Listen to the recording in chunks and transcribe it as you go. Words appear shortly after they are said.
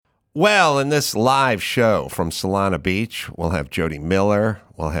Well, in this live show from Solano Beach, we'll have Jodi Miller,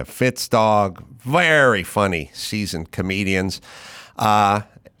 we'll have Fitz Dog, very funny seasoned comedians.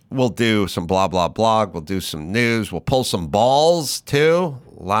 We'll do some blah, blah, blog. We'll do some news. We'll pull some balls, too.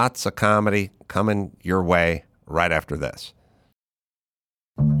 Lots of comedy coming your way right after this.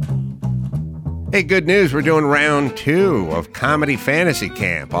 Hey, good news. We're doing round 2 of Comedy Fantasy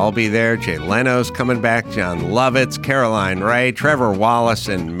Camp. I'll be there. Jay Leno's coming back. John Lovitz, Caroline Ray, Trevor Wallace,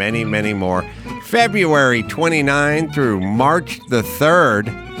 and many, many more. February 29 through March the 3rd.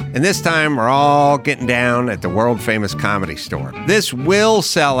 And this time, we're all getting down at the world-famous Comedy Store. This will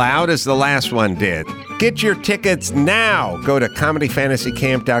sell out as the last one did. Get your tickets now. Go to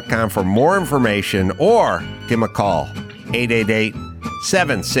comedyfantasycamp.com for more information or give them a call.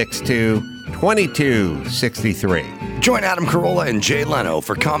 888-762-2263. Join Adam Carolla and Jay Leno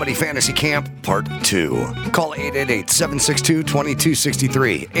for Comedy Fantasy Camp Part 2. Call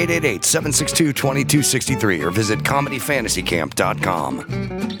 888-762-2263, 888-762-2263, or visit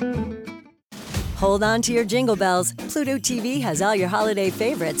comedyfantasycamp.com. Hold on to your jingle bells. Pluto TV has all your holiday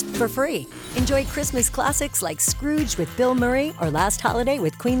favorites for free. Enjoy Christmas classics like Scrooge with Bill Murray or Last Holiday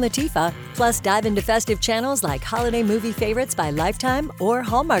with Queen Latifah. Plus, dive into festive channels like Holiday Movie Favorites by Lifetime or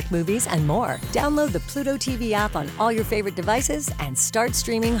Hallmark Movies and more. Download the Pluto TV app on all your favorite devices and start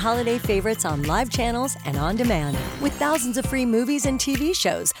streaming holiday favorites on live channels and on demand. With thousands of free movies and TV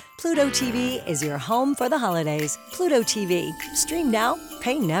shows, Pluto TV is your home for the holidays. Pluto TV. Stream now,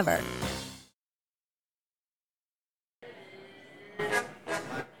 pay never.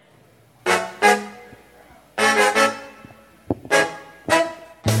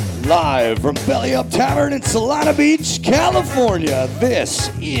 Live from Belly Up Tavern in Solano Beach, California,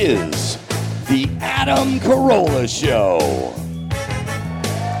 this is the Adam Carolla Show.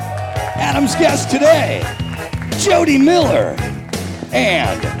 Adam's guests today, Jodi Miller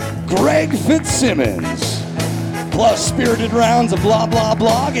and Greg Fitzsimmons. Plus spirited rounds of blah, blah,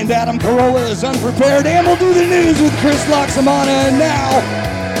 blog, and Adam Carolla is unprepared, and we'll do the news with Chris Loxamana. And now,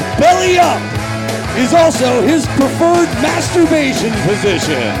 Belly Up is also his preferred masturbation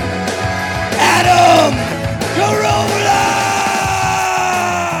position. Adam Carolla!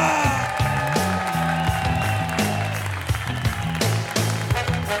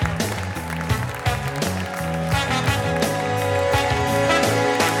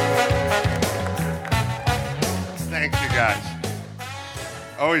 Thanks, you guys.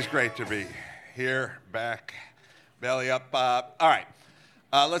 Always great to be here, back, belly up. All right,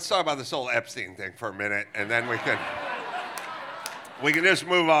 let's talk about this whole Epstein thing for a minute, and then we can just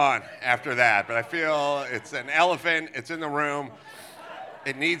move on after that. But I feel it's an elephant. It's in the room.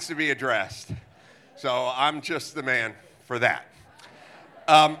 It needs to be addressed. So I'm just the man for that.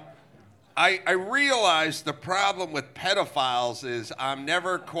 I realize the problem with pedophiles is I'm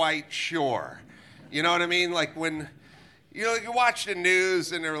never quite sure. You know what I mean? Like when, you watch the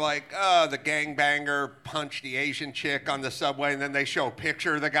news and they're like, oh, the gangbanger punched the Asian chick on the subway, and then they show a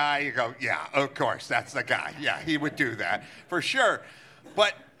picture of the guy. You go, yeah, of course, that's the guy. Yeah, he would do that, for sure.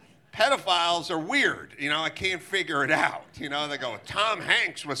 But pedophiles are weird. I can't figure it out. They go, Tom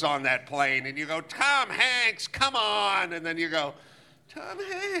Hanks was on that plane, and you go, Tom Hanks, come on. And then you go, Tom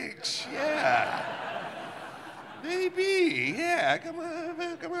Hanks, yeah. Maybe, yeah, come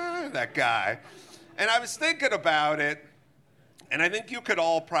on, that guy. And I was thinking about it, and I think you could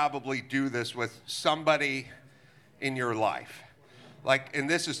all probably do this with somebody in your life. And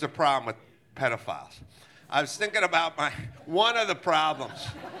this is the problem with pedophiles. I was thinking about one of the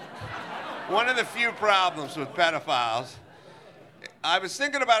few problems with pedophiles. I was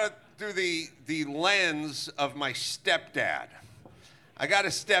thinking about it through the lens of my stepdad. I got a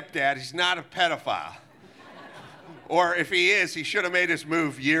stepdad, he's not a pedophile. Or if he is, he should have made his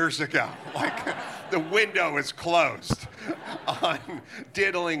move years ago. The window is closed on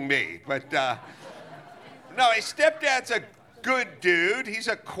diddling me. But no, my stepdad's a good dude. He's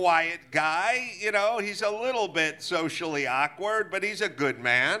a quiet guy. He's a little bit socially awkward, but he's a good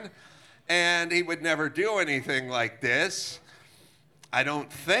man. And he would never do anything like this. I don't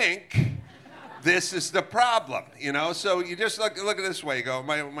think. This is the problem, So you just look at it this way. You go,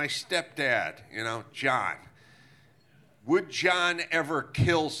 my stepdad, John. Would John ever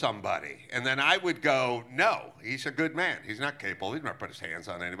kill somebody? And then I would go, no, he's a good man. He's not capable. He's not put his hands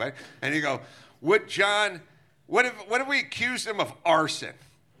on anybody. And you go, would John, what if we accused him of arson?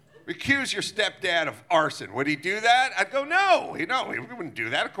 We accuse your stepdad of arson. Would he do that? I'd go, no, he wouldn't do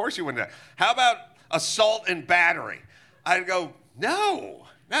that. Of course he wouldn't do that. How about assault and battery? I'd go, no,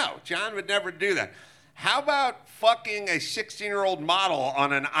 John would never do that. How about fucking a 16-year-old model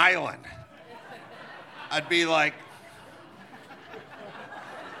on an island? I'd be like,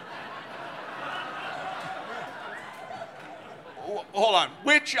 hold on.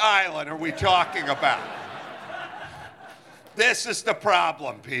 Which island are we talking about? This is the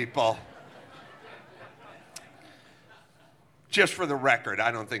problem, people. Just for the record,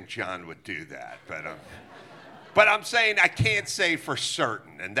 I don't think John would do that, but I'm saying I can't say for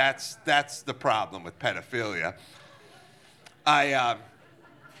certain, and that's the problem with pedophilia. I'm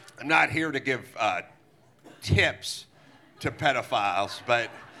not here to give tips to pedophiles, but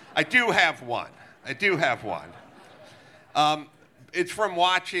I do have one. It's from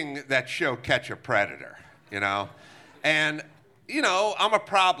watching that show Catch a Predator, and I'm a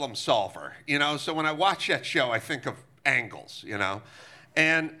problem solver, so when I watch that show, I think of angles,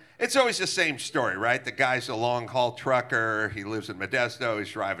 and it's always the same story, right? The guy's a long-haul trucker. He lives in Modesto.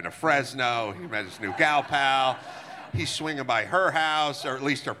 He's driving to Fresno. He met his new gal pal. He's swinging by her house, or at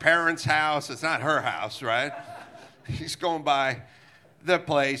least her parents' house. It's not her house, right? He's going by the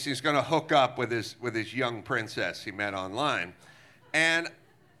place. He's going to hook up with his young princess he met online. And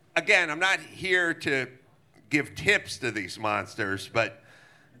again, I'm not here to give tips to these monsters, but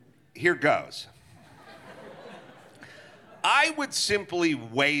here goes. I would simply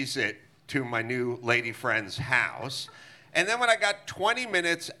waze it to my new lady friend's house, and then when I got 20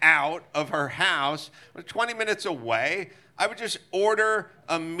 minutes out of her house, 20 minutes away, I would just order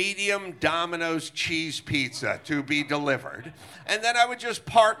a medium Domino's cheese pizza to be delivered, and then I would just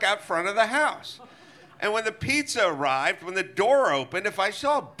park out front of the house. And when the pizza arrived, when the door opened, if I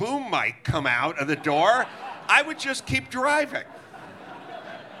saw a boom mic come out of the door, I would just keep driving.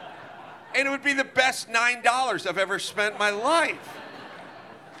 And it would be the best $9 I've ever spent in my life.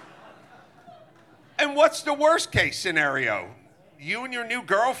 And what's the worst case scenario? You and your new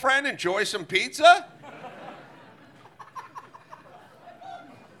girlfriend enjoy some pizza?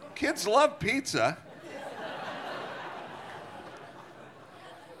 Kids love pizza.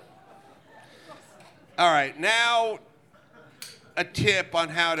 All right, now a tip on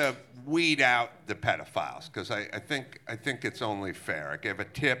how to weed out the pedophiles, because I think it's only fair. I gave a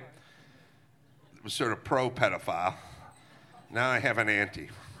tip that was sort of pro-pedophile. Now I have an anti.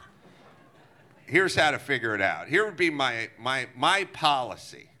 Here's how to figure it out. Here would be my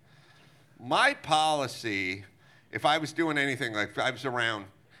policy. My policy, if I was doing anything, like if I was around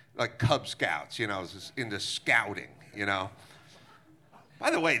like Cub Scouts, I was into scouting,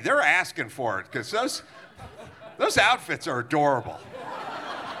 By the way, they're asking for it because those outfits are adorable.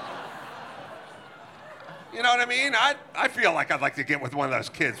 You know what I mean? I feel like I'd like to get with one of those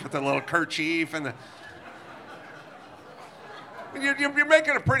kids with the little kerchief and the... You're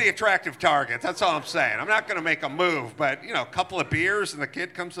making a pretty attractive target. That's all I'm saying. I'm not going to make a move, but, a couple of beers and the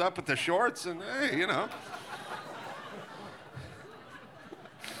kid comes up with the shorts and, hey,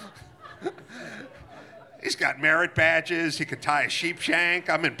 He's got merit badges. He could tie a sheep shank.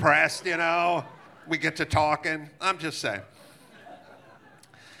 I'm impressed, We get to talking. I'm just saying.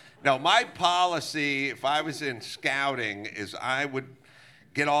 No, my policy, if I was in scouting, is I would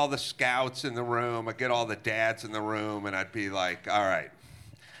get all the scouts in the room. I'd get all the dads in the room, and I'd be like, all right,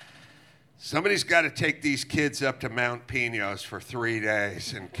 somebody's got to take these kids up to Mount Pinos for 3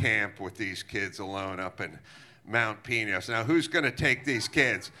 days and camp with these kids alone up in Mount Pinos. Now, who's going to take these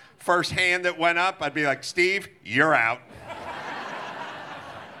kids? First hand that went up, I'd be like, Steve, you're out.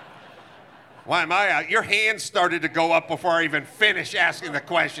 Why am I out? Your hand started to go up before I even finished asking the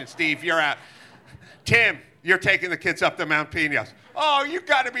question. Steve, you're out. Tim, you're taking the kids up to Mount Pinos. Oh, you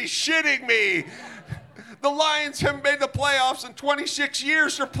got to be shitting me. The Lions haven't made the playoffs in 26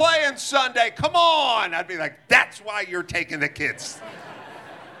 years. They're playing Sunday. Come on. I'd be like, that's why you're taking the kids.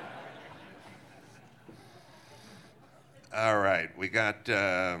 All right. We got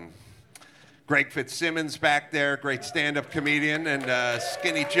Greg Fitzsimmons back there, great stand-up comedian, and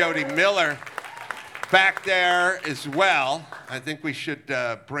Skinny Jodi Miller back there as well. I think we should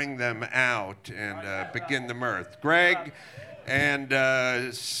bring them out and begin the mirth. Greg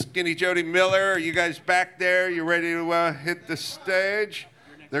and Skinny Jodi Miller, are you guys back there? You ready to hit the stage?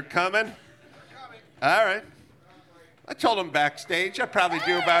 They're coming? All right. I told them backstage I'd probably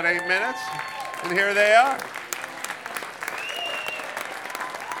do about 8 minutes, and here they are.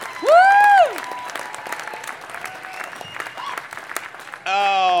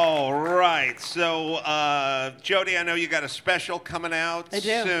 All right. So, Jodi, I know you got a special coming out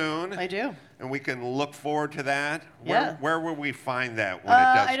soon. I do. And we can look forward to that. Yeah. Where will we find that when it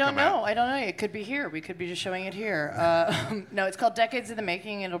does come out? I don't know. It could be here. We could be just showing it here. No, it's called Decades in the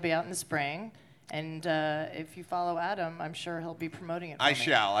Making. It'll be out in the spring. And if you follow Adam, I'm sure he'll be promoting it for me. I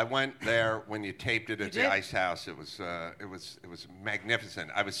shall. I went there when you taped it at the Ice House. It was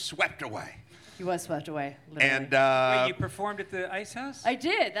magnificent. I was swept away. He was swept away, literally. And wait, you performed at the Ice House? I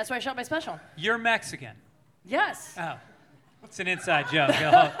did. That's where I shot my special. You're Mexican. Yes. Oh. It's an inside joke.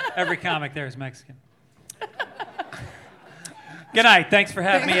 Every comic there is Mexican. Good night. Thanks for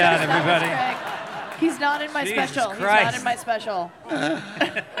having me out, everybody. Greg. He's not in my Jesus special. Christ. He's not in my special.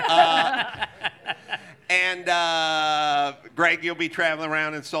 And Greg, you'll be traveling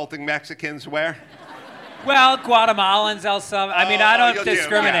around insulting Mexicans where? Well, Guatemalans, El Salvador. I mean, I don't you'll do.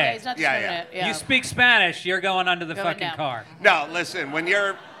 discriminate. Yeah, he's not Yeah, yeah. discriminate. Yeah. You speak Spanish, you're going under the Going fucking down. car. No, listen. When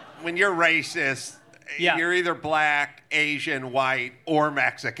you're racist, Yeah. you're either black, Asian, white, or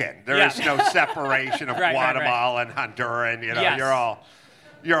Mexican. There Yeah. is no separation of Right, right, right. Guatemalan, Honduran. You know, Yes.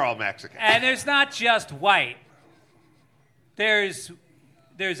 you're all Mexican. And there's not just white. There's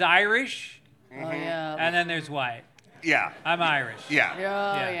Irish, Oh, yeah. and then there's white. Yeah. I'm Irish. Yeah. Oh,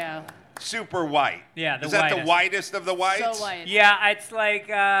 Yeah. yeah. Super white. Yeah, the Is that the whitest. whitest of the whites? So white. Yeah, it's like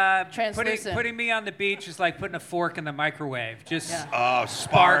Translucent. putting me on the beach is like putting a fork in the microwave. Just Yeah. Oh,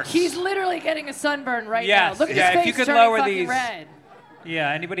 sparks. He's literally getting a sunburn right Yes. now. Look at Yeah, his if face you could turning lower fucking these- red. yeah.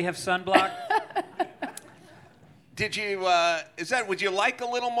 Anybody have sunblock? Did you? Would you like a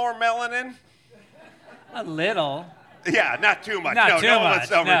little more melanin? A little. Yeah, not too much. Not no, too no, much.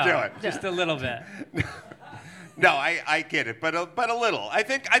 let's overdo no, it. Just a little bit. No, I get it, but a little. I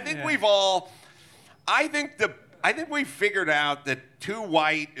think Yeah. we've all. I think we figured out that too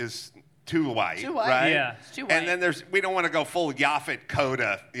white is too white. Too white. Right? Yeah. It's too white. And then we don't want to go full Yaphet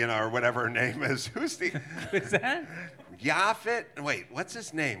Coda, or whatever her name is. Who's the Who's that? Yaphet? Wait, what's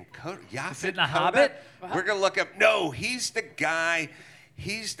his name? Yaphet Is it in The Coda? Hobbit? We're gonna look up. No, he's the guy.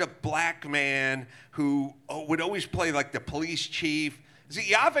 He's the black man who would always play like the police chief. Is it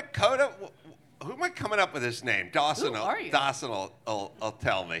Yaphet Coda? Who am I coming up with his name? Dawson. Who are you? Dawson will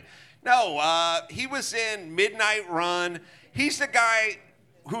tell me. No, he was in Midnight Run. He's the guy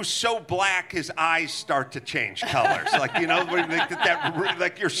who's so black his eyes start to change colors. Like, when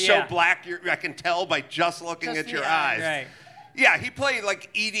like you're so Yeah. black, I can tell by just looking Just at the your eyes. eyes. Right. Yeah, he played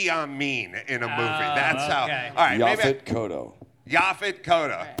like Idi Amin in a movie. That's okay. how. All right, Yaphet Kotto. Yaphet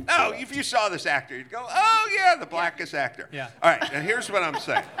Kotto. No, if you saw this actor, you'd go, oh, yeah, the blackest actor. Yeah. All right, now here's what I'm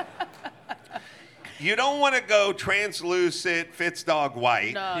saying. You don't want to go translucent Fitzdog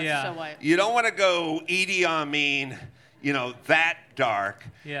white. No, it's Yeah. so white. You don't want to go Idi Amin, that dark.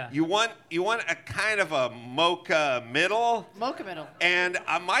 Yeah. You want a kind of a mocha middle. Mocha middle. And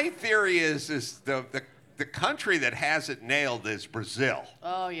my theory is the country that has it nailed is Brazil.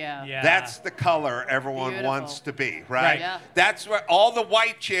 Oh, yeah. Yeah. That's the color everyone Beautiful. wants to be, right? Right. Yeah. That's where all the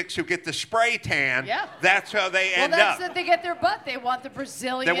white chicks who get the spray tan, Yeah. that's how they Well, end that's up. that they get their butt. They want the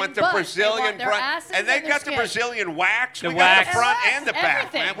Brazilian They want the butt. Brazilian they want their front, asses and they their got the skin. Brazilian wax. The we wax. got the front And and the back,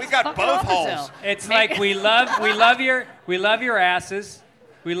 everything. man. We It's got fucking both all holes. Brazil. It's like we love your asses,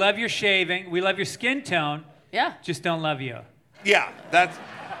 we love your shaving, we love your skin tone. Yeah. Just don't love you. Yeah, that's.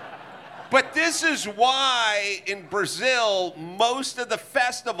 But this is why in Brazil most of the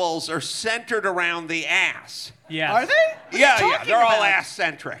festivals are centered around the ass. Yes. Are they? What are you Yeah, talking they're all about? ass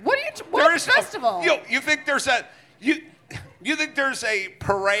centric. What are you? What festival? You think there's a you think there's a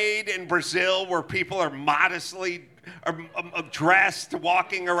parade in Brazil where people are modestly dressed,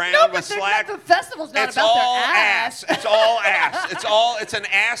 walking around No, with but they're slack? not, the festival's not It's about all their ass. It's all ass. It's an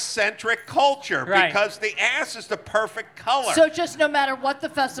ass-centric culture Right. because the ass is the perfect color. So just no matter what the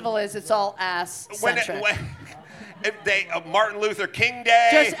festival is, it's all ass centric. If Martin Luther King Day,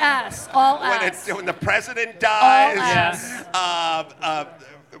 Just ass, all ass. when the president dies, ass.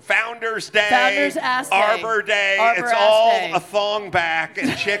 Founders Day, Founders Ass Day. Arbor Day, Arbor it's Ass all Day. a thong back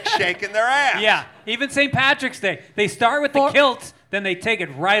and chicks shaking their ass. Yeah. Even St. Patrick's Day. They start with the kilt, then they take it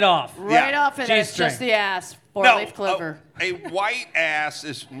right off. Right Yeah. off, and it's G-string. just the ass. No, Four-leaf clover. a white ass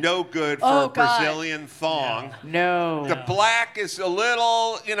is no good for Oh, a God. Brazilian thong. No. The black is a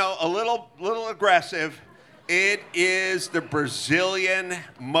little aggressive. It is the Brazilian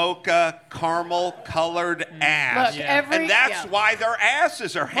mocha caramel colored ass. Look, every- and that's yeah. why their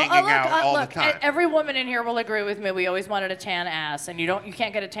asses are hanging out all the time. Every woman in here will agree with me. We always wanted a tan ass, and you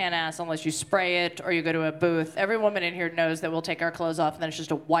can't get a tan ass unless you spray it or you go to a booth. Every woman in here knows that we'll take our clothes off, and then it's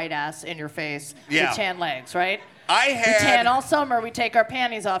just a white ass in your face Yeah. with tan legs, right? I We had tan all summer. We take our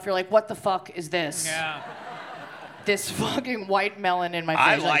panties off. You're like, what the fuck is this? Yeah. This fucking white melon in my face.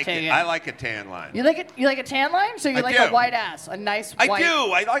 I I'm like it. taking I like a tan line. You like it? You like a tan line? So you I like do. a white ass, a nice I white.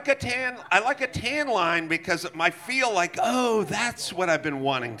 do. I like a tan line because I feel like, oh, that's what I've been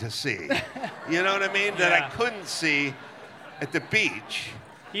wanting to see. You know what I mean? That I Yeah. couldn't see at the beach.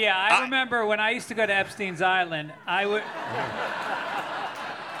 Yeah, I remember when I used to go to Epstein's Island, I would.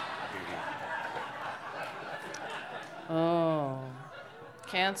 Oh,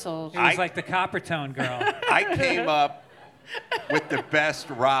 canceled. It was like the Copper Tone girl. I came up with the best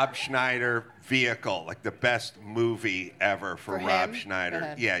Rob Schneider vehicle, like the best movie ever for Rob him?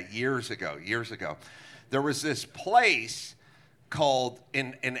 Schneider. Yeah, years ago. There was this place called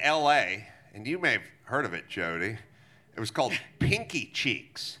in L.A., and you may have heard of it, Jodi. It was called Pinky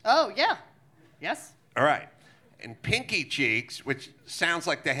Cheeks. Oh, yeah. Yes. All right. And Pinky Cheeks, which sounds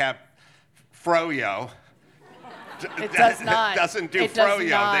like they have froyo. It does not. Doesn't do It does froyo.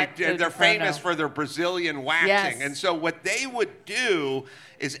 not do They're famous froyo. for their Brazilian waxing. Yes. And so what they would do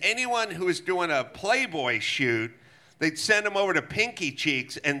is anyone who was doing a Playboy shoot, they'd send them over to Pinky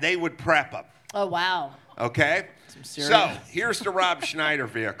Cheeks, and they would prep them. Oh, wow. Okay? serious. So here's the Rob Schneider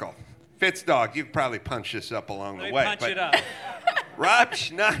vehicle. Fitzdog, you could probably punch this up along the way. Punch it up. Rob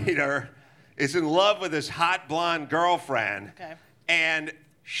Schneider is in love with his hot blonde girlfriend, Okay. and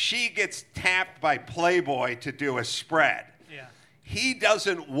she gets tapped by Playboy to do a spread. Yeah. He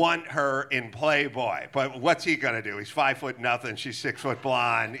doesn't want her in Playboy, but what's he gonna do? He's 5'0", she's 6 foot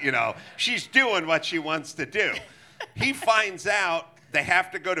blonde. You know, she's doing what she wants to do. He finds out they have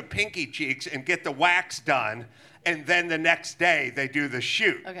to go to Pinky Cheeks and get the wax done, and then the next day they do the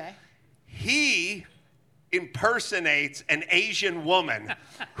shoot. Okay. He impersonates an Asian woman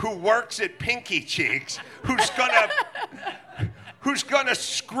who works at Pinky Cheeks, who's gonna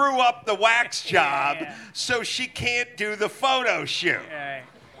screw up the wax job so she can't do the photo shoot. Right.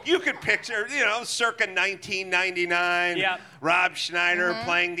 You could picture, you know, circa 1999, Yep. Rob Schneider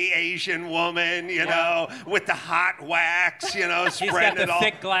playing the Asian woman, you know, with the hot wax, you know, He's got spreading the it all.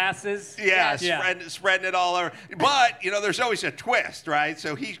 thick glasses. Yeah, Yeah. spreading it all over. But, you know, there's always a twist, right?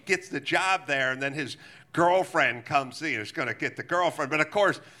 So he gets the job there, and then his girlfriend comes in. He's going to get the girlfriend. But, of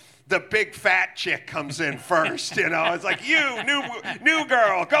course, the big fat chick comes in first, you know. It's like, you, new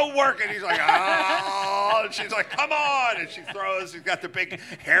girl, go work. And he's like, oh. And she's like, come on. And she throws. He's got the big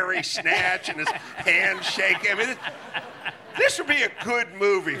hairy snatch and his hand shaking. I mean, this would be a good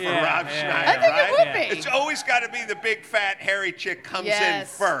movie for Rob Schneider, I think right? it would be. It's always got to be the big fat hairy chick comes in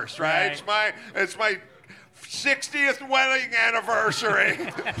Yes. first, right? Right. It's my 60th wedding anniversary.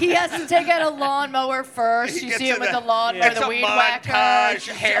 He has to take out a lawnmower first. He You gets see him in with the- the lawnmower, It's the a weed montage,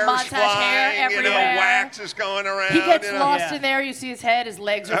 whacker, hair's montage flying, hair you everywhere. know, wax is going around. He gets you know. lost Yeah. in there. You see his head. His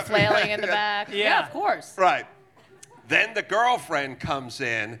legs are flailing in the back. Yeah. Of course. Right. Then the girlfriend comes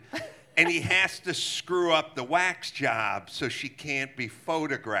in, and he has to screw up the wax job so she can't be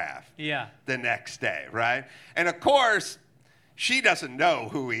photographed Yeah. the next day, right? And of course, she doesn't know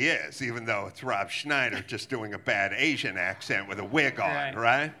who he is, even though it's Rob Schneider just doing a bad Asian accent with a wig on,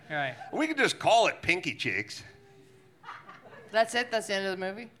 right? Right. We could just call it Pinky Cheeks. That's it. That's the end of the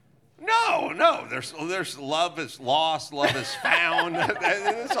movie. No. There's love is lost, love is found.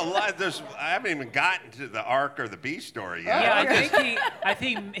 There's a lot. I haven't even gotten to the Ark or the Beast story yet. Yeah, I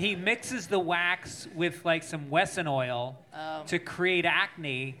think he mixes the wax with like some Wesson oil to create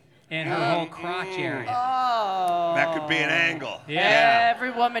acne in her whole crotch area. Oh. That could be an angle. Yeah.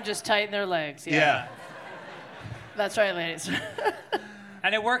 Every woman just tighten their legs. Yeah. That's right, ladies.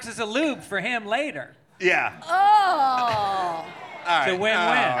 And it works as a lube for him later. Yeah. Oh. All right. It's a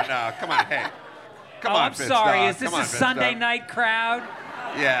win-win. No, come on, hey. Come Oh, on, I'm Fitz sorry. Dog. Is this Come on, a Fitz Sunday Dog. night crowd?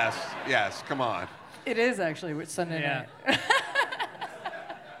 Yes, come on. It is actually Sunday night.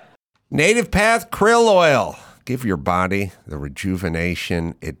 Native Path Krill Oil. Give your body the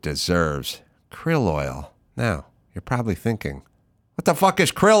rejuvenation it deserves. Krill oil. Now, you're probably thinking, what the fuck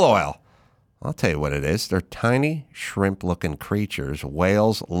is krill oil? I'll tell you what it is. They're tiny, shrimp-looking creatures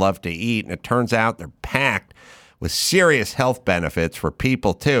whales love to eat, and it turns out they're packed with serious health benefits for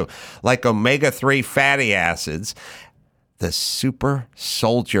people, too, like omega-3 fatty acids, the super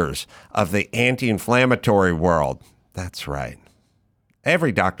soldiers of the anti-inflammatory world. That's right.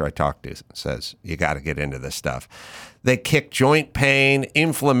 Every doctor I talk to says you got to get into this stuff. They kick joint pain,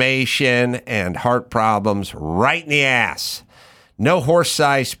 inflammation, and heart problems right in the ass. No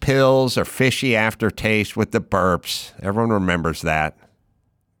horse-sized pills or fishy aftertaste with the burps. Everyone remembers that.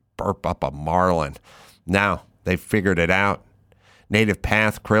 Burp up a marlin. Now they've figured it out. Native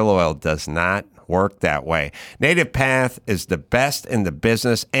Path Krill Oil does not work that way. Native Path is the best in the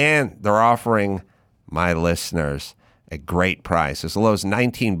business, and they're offering my listeners a great price, as low as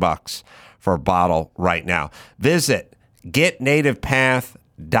 $19 for a bottle right now. Visit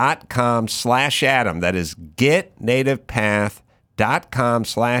getnativepath.com/Adam. That is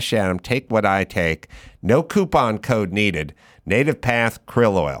getnativepath.com/Adam. Take what I take. No coupon code needed. Native Path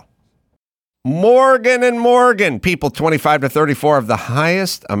Krill Oil. Morgan & Morgan. People 25 to 34 have the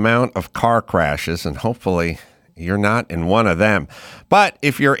highest amount of car crashes, and hopefully you're not in one of them. But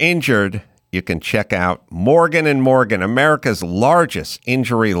if you're injured, you can check out Morgan & Morgan, America's largest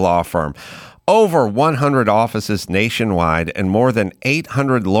injury law firm. Over 100 offices nationwide and more than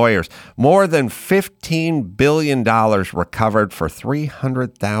 800 lawyers. More than $15 billion recovered for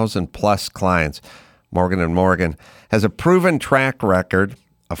 300,000 plus clients. Morgan & Morgan has a proven track record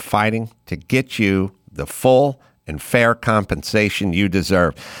of fighting to get you the full and fair compensation you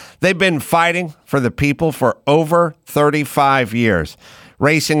deserve. They've been fighting for the people for over 35 years.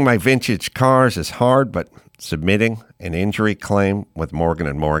 Racing my vintage cars is hard, but submitting an injury claim with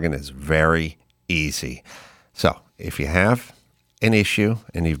Morgan & Morgan is very easy. So if you have an issue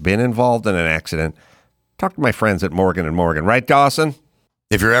and you've been involved in an accident, talk to my friends at Morgan & Morgan. Right, Dawson?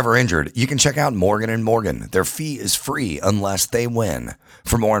 If you're ever injured, you can check out Morgan & Morgan. Their fee is free unless they win.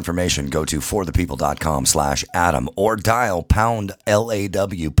 For more information, go to forthepeople.com/Adam or dial pound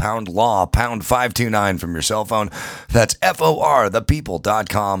LAW, pound law, pound 529 from your cell phone. That's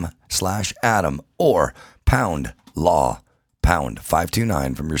forthepeople.com/Adam or pound law, pound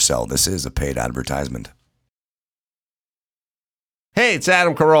 529 from your cell. This is a paid advertisement. Hey, it's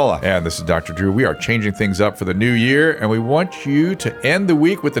Adam Carolla. And this is Dr. Drew. We are changing things up for the new year, and we want you to end the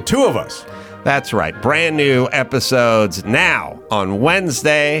week with the two of us. That's right. Brand new episodes now on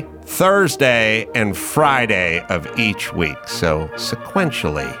Wednesday, Thursday, and Friday of each week. So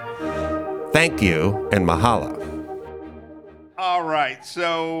sequentially, thank you and mahalo. All right.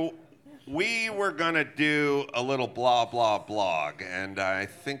 So we were going to do a little blah, blah, blog, and I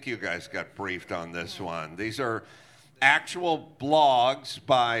think you guys got briefed on this one. These are actual blogs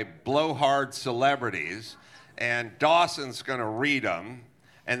by blowhard celebrities, and Dawson's going to read them,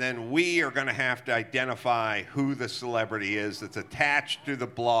 and then we are going to have to identify who the celebrity is that's attached to the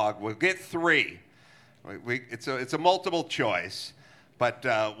blog. We'll get three. It's a multiple choice, but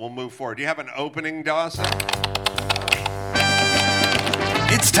we'll move forward. Do you have an opening, Dawson?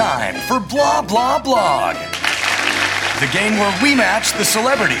 It's time for Blah Blah Blog, the game where we match the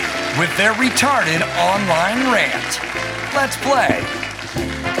celebrity with their retarded online rant. Let's play.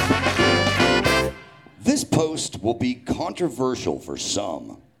 This post will be controversial for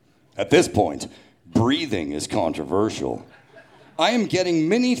some. At this point, breathing is controversial. I am getting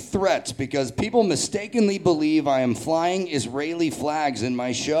many threats because people mistakenly believe I am flying Israeli flags in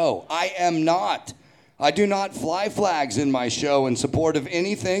my show. I am not. I do not fly flags in my show in support of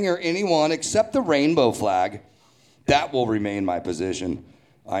anything or anyone except the rainbow flag. That will remain my position.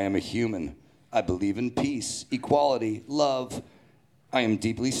 I am a human. I believe in peace, equality, love. I am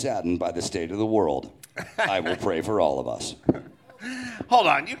deeply saddened by the state of the world. I will pray for all of us. Hold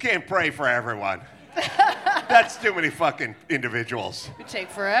on, you can't pray for everyone. That's too many fucking individuals. It would take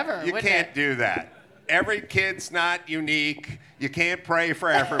forever. You can't do that. Every kid's not unique. You can't pray for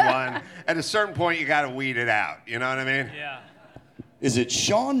everyone. At a certain point, you got to weed it out. You know what I mean? Yeah. Is it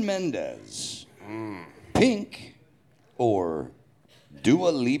Shawn Mendes, Pink, or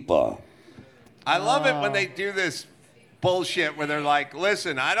Dua Lipa? I love it when they do this bullshit where they're like,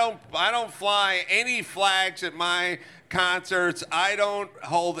 listen, I don't fly any flags at my concerts. I don't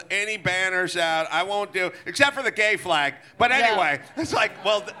hold any banners out. I won't do, except for the gay flag. But anyway, it's like,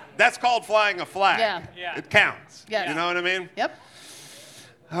 well, that's called flying a flag. Yeah. It counts. Yeah. You know what I mean? Yep.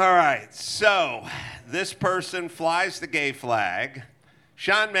 All right. So this person flies the gay flag.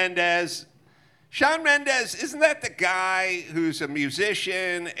 Shawn Mendes, isn't that the guy who's a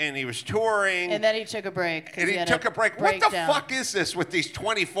musician and he was touring? And then he took a break. And he took a break. What the fuck is this with these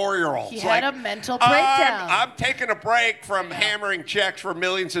 24-year-olds? He had a mental breakdown. I'm taking a break from hammering checks for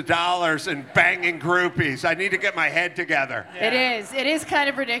millions of dollars and banging groupies. I need to get my head together. Yeah. It is kind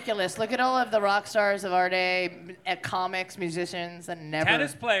of ridiculous. Look at all of the rock stars of our day, comics, musicians, and never.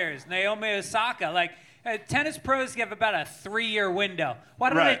 Tennis players, Naomi Osaka, tennis pros give about a 3-year window. Why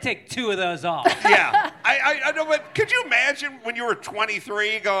don't they take 2 of those off? Yeah. I know, but could you imagine when you were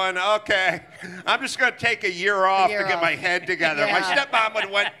 23 going, okay, I'm just going to take a year off to get my head together. Yeah. My stepmom would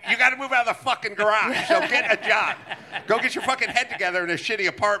have went, you got to move out of the fucking garage. So get a job. Go get your fucking head together in a shitty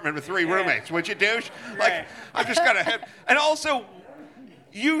apartment with 3 roommates. Would you, douche? Right. I'm just going to... And also...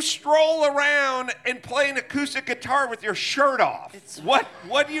 You stroll around and play an acoustic guitar with your shirt off. What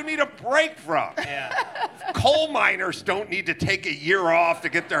do you need a break from? Yeah. Coal miners don't need to take a year off to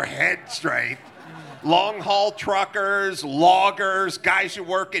get their head straight. Long haul truckers, loggers, guys who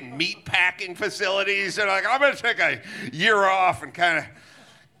work in meat packing facilities, they're like, I'm going to take a year off and kind of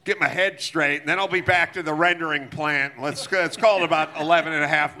get my head straight, and then I'll be back to the rendering plant. It's called about 11 and a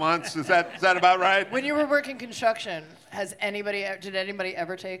half months. Is that about right? When you were working construction, did anybody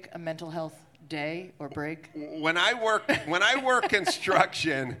ever take a mental health day or break? When I work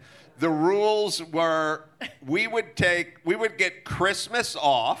construction, the rules were we would get Christmas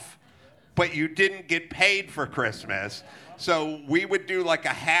off, but you didn't get paid for Christmas. So we would do like a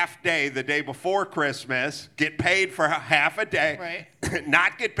half day the day before Christmas, get paid for half a day,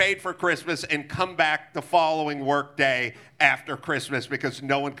 not get paid for Christmas, and come back the following work day after Christmas because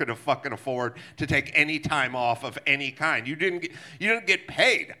no one could have fucking afford to take any time off of any kind. You didn't get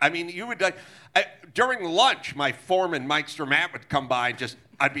paid. I mean, you would during lunch, my foreman, Mike Sturmat, would come by and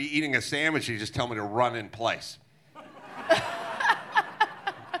I'd be eating a sandwich, he'd just tell me to run in place.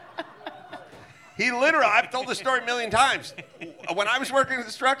 He literally, I've told this story a million times. When I was working in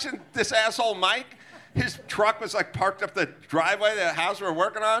construction, this asshole Mike, his truck was like parked up the driveway of the house we were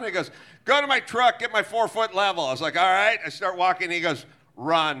working on. He goes, go to my truck, get my 4-foot level. I was like, all right. I start walking, he goes,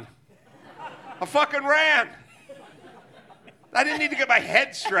 run. I fucking ran. I didn't need to get my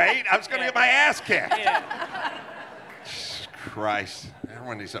head straight. I was going to get my ass kicked. Yeah. Jesus Christ.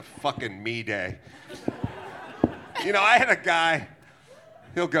 Everyone needs a fucking me day. You know, I had a guy,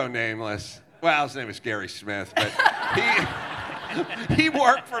 he'll go nameless. Well, his name is Gary Smith, but he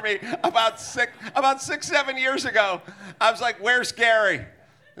worked for me about 6-7 years ago. I was like, where's Gary?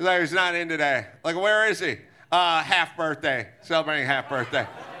 He's like, he's not in today. Like, where is he? Half birthday, celebrating half birthday.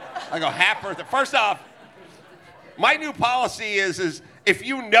 I go, half birthday. First off, my new policy is if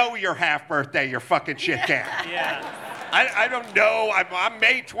you know your half birthday, you're fucking shit can. Yeah. I don't know. I'm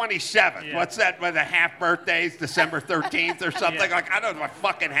May 27th. Yeah. What's that? When the half birthday's December 13th or something? Yeah. Like, I don't know my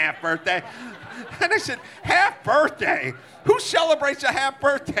fucking half birthday. And I said, half birthday? Who celebrates a half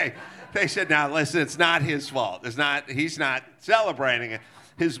birthday? They said, now listen, it's not his fault. He's not celebrating it.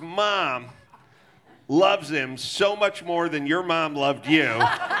 His mom loves him so much more than your mom loved you,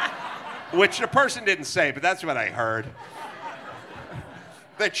 which the person didn't say, but that's what I heard.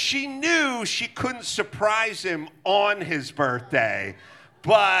 That she knew she couldn't surprise him on his birthday,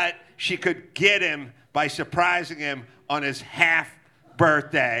 but she could get him by surprising him on his half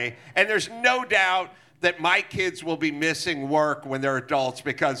birthday. And there's no doubt that my kids will be missing work when they're adults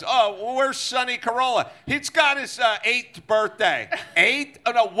because, oh, where's Sonny Corolla? He's got his 8th birthday. 8th?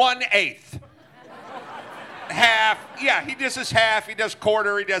 Oh, no, 1/8. Half. Yeah, he does his half, he does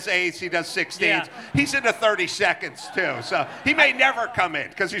quarter, he does eighths, he does 16ths. Yeah. He's into 30 seconds, too. So he may never come in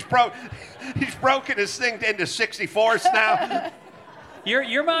because he's broken his thing into 64ths now.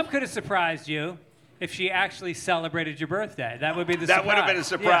 Your mom could have surprised you if she actually celebrated your birthday. That would be the surprise. That would have been a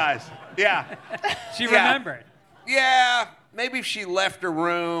surprise. Yeah. She remembered. Yeah. Maybe if she left her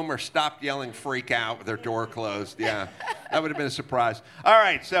room or stopped yelling freak out with her door closed. Yeah. That would have been a surprise. All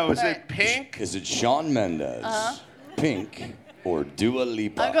right. So is it Pink? Is it Shawn Mendes, Pink, or Dua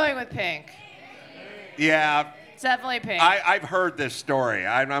Lipa? I'm going with Pink. Yeah. It's definitely Pink. I've heard this story.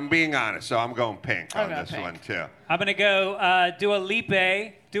 I'm being honest, so I'm going Pink on this one, too. I'm going to go Dua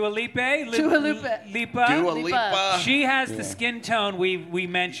Lipa. Dua Lipa? Dua Lipa. Dua Lipa. She has the skin tone we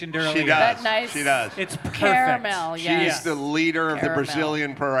mentioned earlier. She does. That nice she does. It's perfect. Caramel, yes. She's the leader of the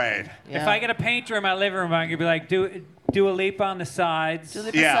Brazilian parade. Yeah. If I get a painter in my living room, I'm going to be like, Dua Lipa on the sides. Dua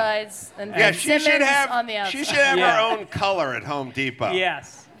Lipa sides. And she should have on the outside. She should have her own color at Home Depot.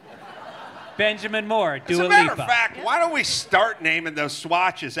 Yes. Benjamin Moore, Dua Lipa. As a matter of fact, why don't we start naming those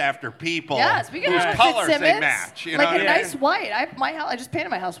swatches after people whose colors they match? You know like a nice white. I just painted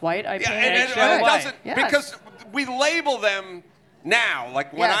my house white. I painted it doesn't because we label them now.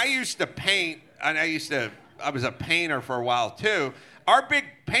 Like when I used to paint, and I was a painter for a while too. Our big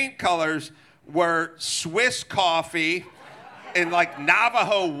paint colors were Swiss coffee and like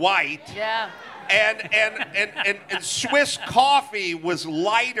Navajo white. Yeah. And Swiss coffee was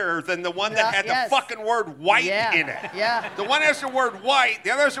lighter than the one that had the fucking word white in it. Yeah. The one that has the word white,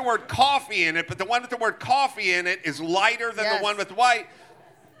 the other has the word coffee in it, but the one with the word coffee in it is lighter than the one with white.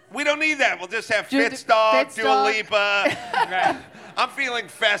 We don't need that. We'll just have Fitz Dog, Dua Lipa. Right. I'm feeling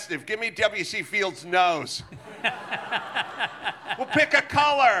festive. Give me W.C. Fields' nose. We'll pick a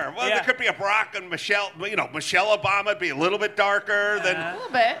color. Well, there could be a Barack and Michelle. You know, Michelle Obama would be a little bit darker than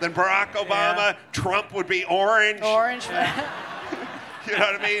Barack Obama. Yeah. Trump would be orange. Orange. You know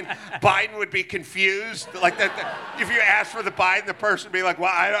what I mean? Biden would be confused. Like that. If you ask for the Biden, the person would be like,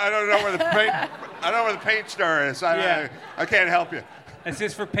 "Well, I don't know where the paint. I don't know where the paint store is. I can't help you." It's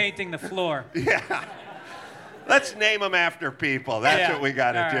just for painting the floor. Yeah. Let's name them after people. That's what we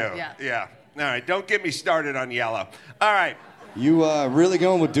got to do. Yeah. All right, don't get me started on yellow. All right. You really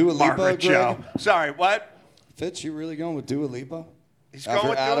going with Dua Lipa, Margaret Joe. Sorry, what? Fitz, you really going with Dua Lipa? He's going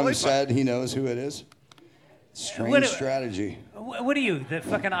with Dua Lipa. Adam said he knows who it is. Strange strategy. What are you, the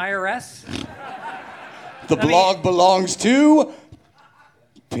fucking IRS? The blog belongs to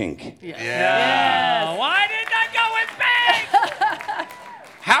Pink. Yeah. Yes. Why didn't I go with Pink?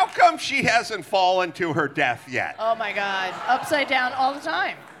 How come she hasn't fallen to her death yet? Oh, my God. Upside down all the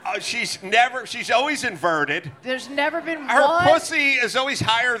time. She's always inverted. There's never been Her pussy is always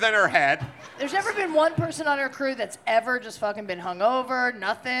higher than her head. There's never been one person on her crew that's ever just fucking been hungover,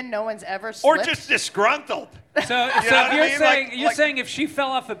 nothing. No one's ever slipped. Or just disgruntled. So you're saying if she fell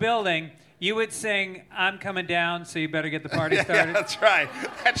off a building, you would sing, "I'm coming down, so you better get the party started." Yeah, that's right.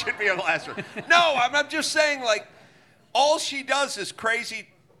 That should be her last one. No, I'm just saying, like, all she does is crazy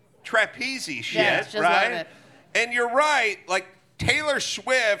trapeze shit, Yeah, just right? love it. And you're right, like, Taylor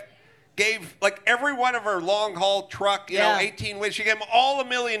Swift gave, like, every one of her long-haul truck, you know, 18 wins, she gave them all $1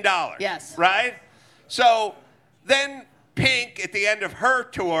 million. Yes. Right? So then Pink, at the end of her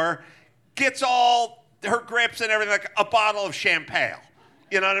tour, gets all her grips and everything, like a bottle of champagne.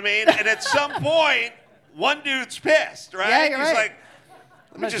 You know what I mean? And at some point, one dude's pissed, right? Yeah, you're He's right. like,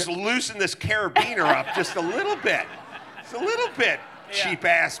 let me just loosen this carabiner up just a little bit. Just a little bit,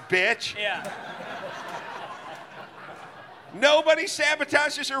 cheap-ass bitch. Yeah. Nobody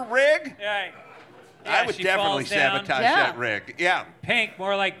sabotages her rig? Right. I would she definitely falls down. sabotage Yeah. that rig. Yeah. Pink,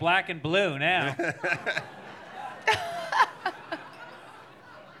 more like black and blue now.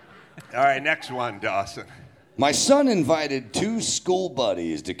 All right, next one, Dawson. My son invited 2 school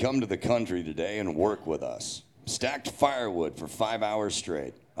buddies to come to the country today and work with us. Stacked firewood for 5 hours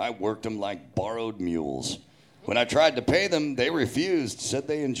straight. I worked them like borrowed mules. When I tried to pay them, they refused, said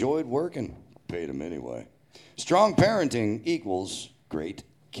they enjoyed working. Paid them anyway. Strong parenting equals great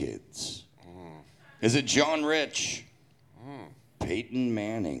kids. Is it John Rich, Peyton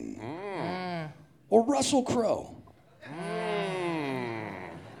Manning, or Russell Crowe?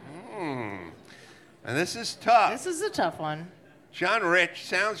 And this is tough. This is a tough one. John Rich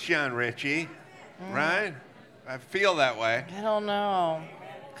sounds John Richie, right? I feel that way. I don't know.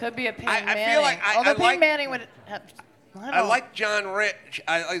 Could be a Peyton I Manning. feel like Although I Peyton like- Manning would have... I like John Rich.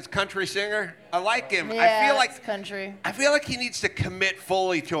 He's a country singer. I like him. Yeah, I feel it's like country. I feel like he needs to commit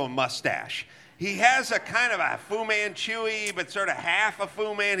fully to a mustache. He has a kind of a Fu Manchu, but sort of half a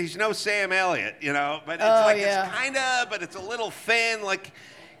Fu Man. He's no Sam Elliott, you know, but it's it's kind of, but it's a little thin. Like,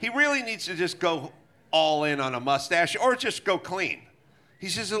 he really needs to just go all in on a mustache or just go clean.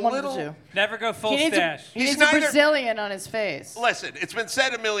 He's just a One of the little. two. Never go full He needs, stash. he He's needs neither- a Brazilian on his face. Listen, it's been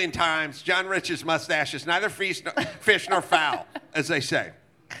said a million times, John Rich's mustache is neither fish nor fowl, as they say.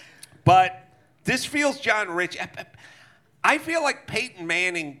 But this feels John Rich. I feel like Peyton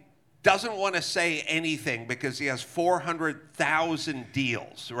Manning doesn't want to say anything because he has 400,000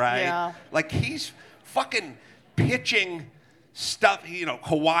 deals, right? Yeah. Like, he's fucking pitching stuff, you know,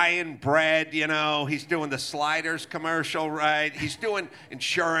 Hawaiian bread, you know, he's doing the Sliders commercial, right? He's doing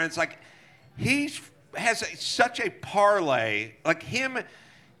insurance. Like, he has such a parlay. Like, him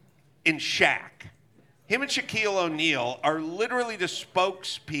and Shaq, him and Shaquille O'Neal are literally the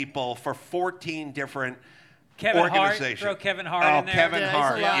spokespeople for 14 different Kevin Hart. organizations. Throw Kevin Hart in there. Kevin Yeah,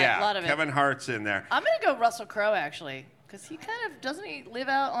 Hart, there's a lot- yeah. lot of it. Kevin Hart's in there. I'm going to go Russell Crowe, actually, because he kind of, doesn't he live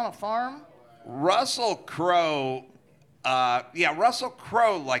out on a farm? Russell Crowe, Russell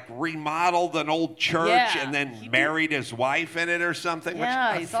Crowe, like, remodeled an old church Yeah, and then he did. married his wife in it or something. Yeah,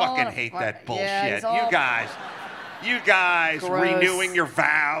 which I he's all fucking on a hate far- that bullshit. yeah, he's all- You guys Gross. renewing your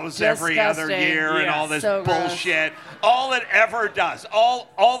vows every other Disgusting. year and Yeah, all this so gross. bullshit. All it ever does,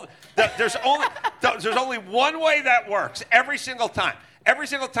 there's only one way that works every single time. Every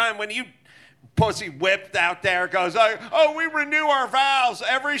single time when you pussy whipped out there goes, oh, we renew our vows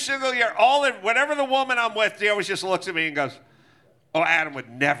every single year. Whenever the woman I'm with, she always just looks at me and goes, oh, Adam would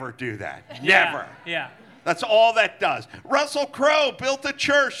never do that. Never. Yeah. That's all that does. Russell Crowe built a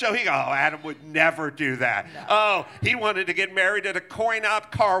church, so Adam would never do that. No. Oh, he wanted to get married at a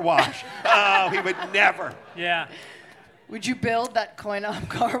coin-op car wash. Oh, he would never. Yeah. Would you build that coin-op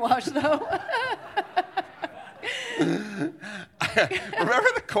car wash, though? Remember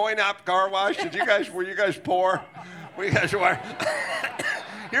the coin-op car wash? Were you guys poor? Were you guys poor?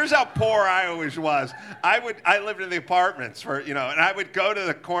 Here's how poor I always was. I lived in the apartments and I would go to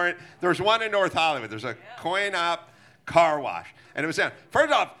the coin. There was one in North Hollywood. There's a coin-op car wash, and it was down.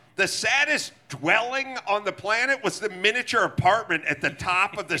 First off, the saddest dwelling on the planet was the miniature apartment at the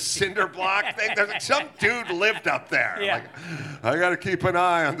top of the cinder block thing. There's like some dude lived up there. Yeah. Like, I got to keep an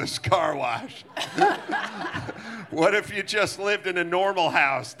eye on this car wash. What if you just lived in a normal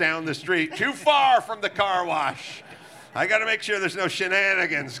house down the street, too far from the car wash? I got to make sure there's no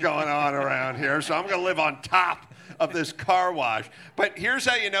shenanigans going on around here, so I'm going to live on top of this car wash. But here's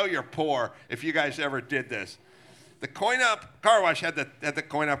how you know you're poor, if you guys ever did this. The coin-op car wash had the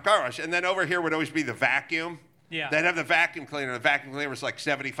coin-op car wash, and then over here would always be the vacuum. Yeah. They'd have the vacuum cleaner. The vacuum cleaner was like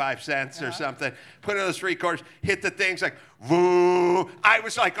 75 cents or something. Put in those 3/4, hit the things like, woo. I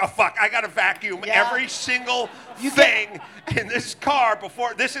was like, oh, fuck, I got to vacuum every single thing in this car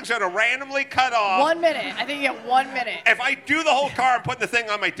before this thing's going to randomly cut off. 1 minute. I think you get 1 minute. If I do the whole car, I'm putting the thing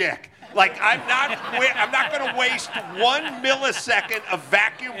on my dick. Like, I'm not going to waste 1 millisecond of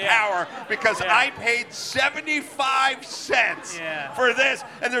vacuum power because I paid 75 cents for this,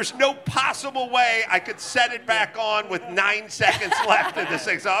 and there's no possible way I could set it back on with 9 seconds left in this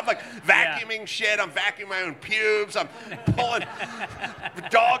thing. So I'm like vacuuming shit. I'm vacuuming my own pubes. I'm pulling. The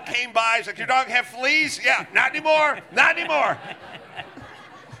dog came by. He's like, your dog have fleas? Yeah, not anymore. Not anymore.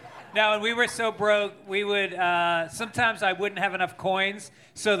 No, and we were so broke, we would, sometimes I wouldn't have enough coins,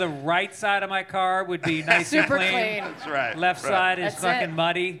 so the right side of my car would be nice and Super clean. clean. That's right. Left side is That's fucking it.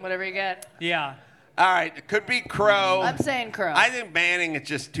 muddy. Whatever you get. Yeah. All right, it could be Crow. I'm saying Crow. I think Manning is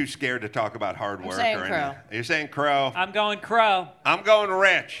just too scared to talk about hard work. saying or Crow. anything. You're saying Crow? I'm going Crow. I'm going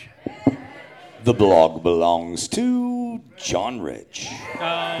Rich. The blog belongs to John Rich.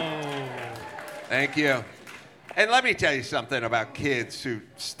 Oh. Thank you. And let me tell you something about kids who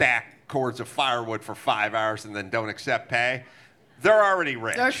stack cords of firewood for 5 hours and then don't accept pay. They're already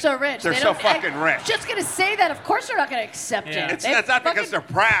rich. They're so rich. They're They so don't- fucking rich. Just gonna say that. Of course, they're not gonna accept Yeah. it. It's not because they're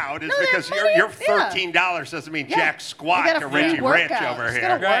proud. It's No, they're because funny. your Yeah. $13 doesn't mean Yeah. jack squat You got to a free Richie Rich workout. over Just here.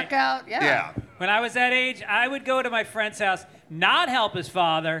 got a Right. workout. Yeah. When I was that age, I would go to my friend's house, not help his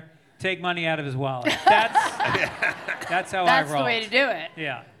father, take money out of his wallet. That's how I That's roll. the way to do it.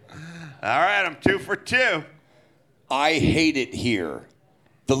 Yeah. All right, I'm 2 for 2. I hate it here.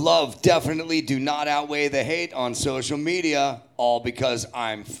 The love definitely do not outweigh the hate on social media, all because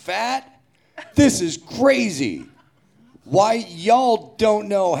I'm fat. This is crazy. Why y'all don't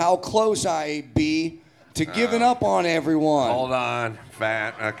know how close I be to giving up on everyone. Hold on,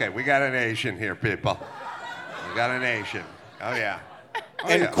 fat. Okay, we got an Asian here, people. We got an Asian. Oh, yeah.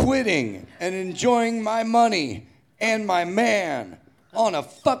 And quitting and enjoying my money and my man on a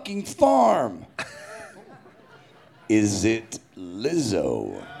fucking farm. Is it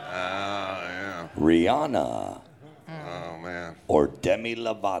Lizzo, Oh, yeah. Rihanna, Oh, man. or Demi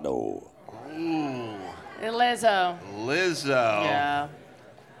Lovato? Lizzo. Lizzo. Yeah.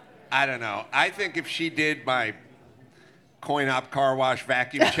 I don't know. I think if she did my coin-op car wash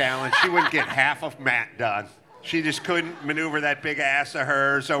vacuum challenge, she wouldn't get half of Matt done. She just couldn't maneuver that big ass of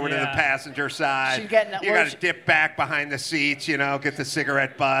hers over to the Yeah. passenger side. She'd get in that- You where got to she- dip back behind the seats, you know, get the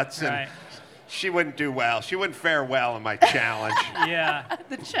cigarette butts. And Right. she wouldn't do well. She wouldn't fare well in my challenge. Yeah.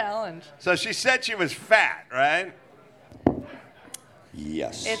 The challenge. So she said she was fat, right?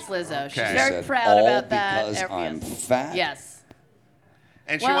 Yes. It's Lizzo. She's Okay. very Said proud all about that. because I'm Yes. fat? Yes.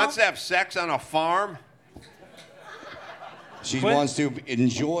 And she Well- wants to have sex on a farm? She What? wants to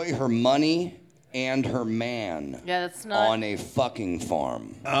enjoy her money and her man Yeah, that's not on a fucking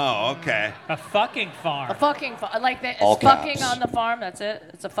farm. Oh, okay. A fucking farm. a fucking farm. Like that. All It's fucking caps. on the farm. That's it.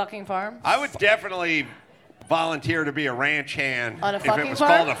 It's a fucking farm. I would definitely volunteer to be a ranch hand On a if it fucking was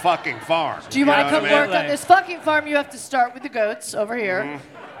farm? called a fucking farm. Do you want know to come what I mean? work on this fucking farm? You have to start with the goats over here. Mm-hmm.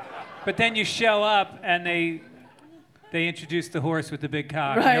 But then you show up and they introduce the horse with the big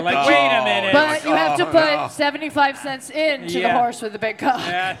cock. And Right. you're like, But wait a minute. But you have to put no. 75 cents in to the Yeah. horse with the big cock.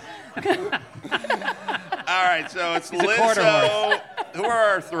 Yeah. All right, so it's a quarter Lizzo. Who are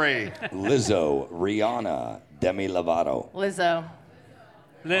our three? Lizzo, Rihanna, Demi Lovato. Lizzo.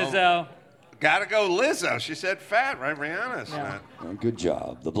 Lizzo. Gotta go Lizzo. She said fat, right? Rihanna's fat. Oh, good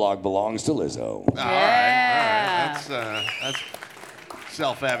job. The blog belongs to Lizzo. All right. That's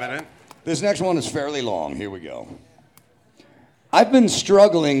self-evident. This next one is fairly long. Here we go. I've been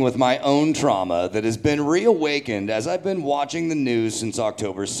struggling with my own trauma that has been reawakened as I've been watching the news since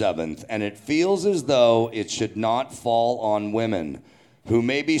October 7th, and it feels as though it should not fall on women who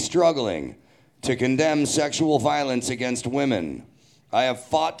may be struggling to condemn sexual violence against women. I have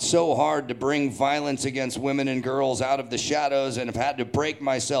fought so hard to bring violence against women and girls out of the shadows and have had to break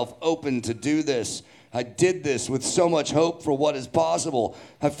myself open to do this. I did this with so much hope for what is possible.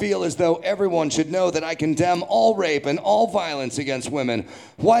 I feel as though everyone should know that I condemn all rape and all violence against women.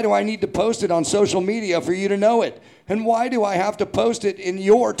 Why do I need to post it on social media for you to know it? And why do I have to post it in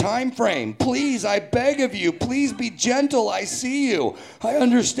your time frame? Please, I beg of you, please be gentle. I see you. I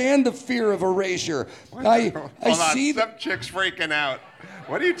understand the fear of erasure. I Hold on, see some chick's freaking out.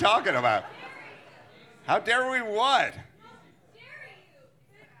 What are you talking about? How dare we what?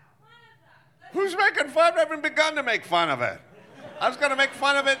 Who's making fun? I haven't begun to make fun of it. I was going to make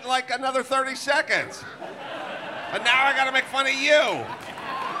fun of it in like another 30 seconds. But now I got to make fun of you.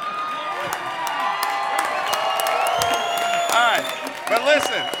 All right. But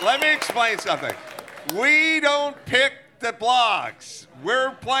listen, let me explain something. We don't pick the blogs.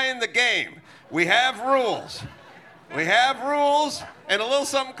 We're playing the game. We have rules. We have rules and a little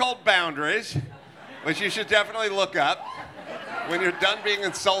something called boundaries, which you should definitely look up when you're done being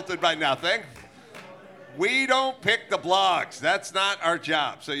insulted by nothing. We don't pick the blogs. That's not our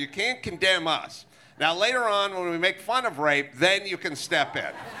job. So you can't condemn us. Now, later on, when we make fun of rape, then you can step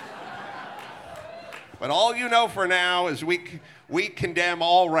in. But all you know for now is we condemn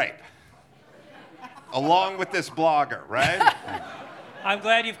all rape, along with this blogger, right? I'm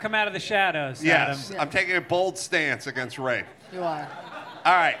glad you've come out of the shadows, Yes, Adam. I'm taking a bold stance against rape. You are.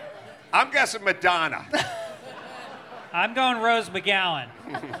 All right, I'm guessing Madonna. I'm going Rose McGowan.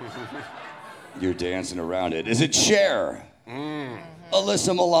 You're dancing around it. Is it Cher?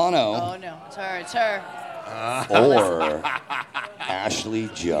 Alyssa Milano? Oh, no. It's her. It's her. Or Ashley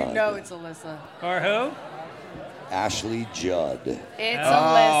Judd? You know it's Alyssa. Or who? Ashley Judd. It's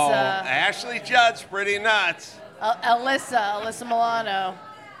Alyssa. Ashley Judd's pretty nuts. Alyssa Milano.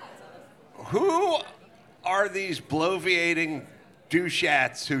 Who are these bloviating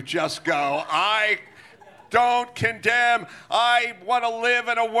douchettes who just go, I don't condemn, I want to live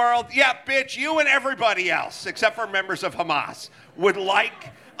in a world. Yeah, bitch, you and everybody else, except for members of Hamas, would like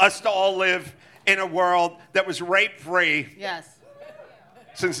us to all live in a world that was rape-free Yes.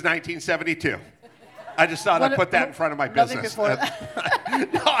 since 1972. I just thought I'd put that in front of my Nothing business. before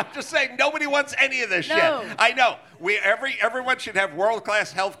No, I'm just saying nobody wants any of this No. shit. I know. Everyone should have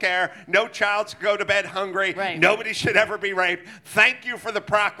world-class health care. No child should go to bed hungry. Right. Nobody should ever be raped. Thank you for the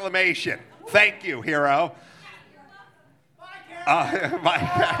proclamation. Thank you, hero. My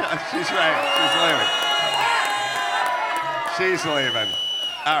God. She's right. She's leaving.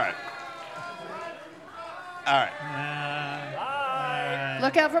 All right.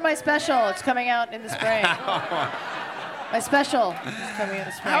 Look out for my special. It's coming out in the spring. My special is coming in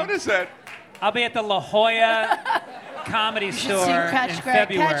the spring. How does that? I'll be at the La Jolla Comedy Store in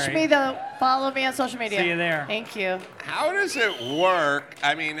February. Catch me, follow me on social media. See you there. Thank you. How does it work?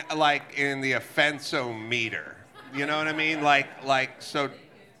 I mean, like in the offensometer. You know what I mean? So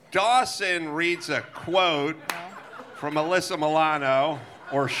Dawson reads a quote from Alyssa Milano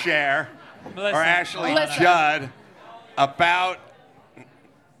or Cher or Ashley Judd about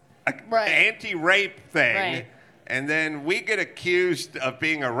an anti-rape thing. Right. And then we get accused of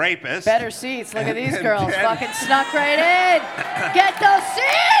being a rapist. Better seats. Look at these girls. Fucking snuck right in. Get those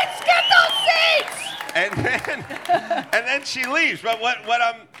seats! Get those seats! And then she leaves. But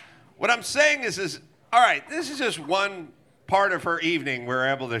what I'm saying is all right, this is just one part of her evening we're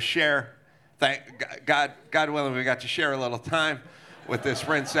able to share. Thank God willing, we got to share a little time with this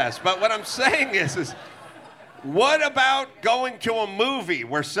princess. But what I'm saying is what about going to a movie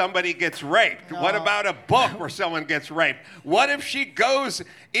where somebody gets raped? What about a book where someone gets raped? What if she goes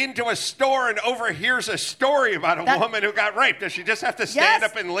into a store and overhears a story about a woman who got raped? Does she just have to stand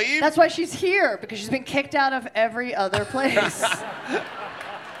up and leave? That's why she's here, because she's been kicked out of every other place.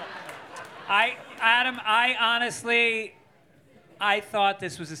 Adam, I honestly thought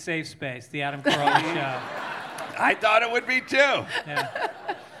this was a safe space, the Adam Carolla Show. I thought it would be too. Yeah.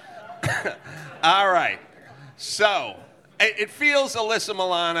 All right. So, it feels Alyssa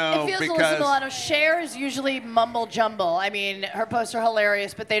Milano It feels because Alyssa Milano. Cher is usually mumble jumble. I mean, her posts are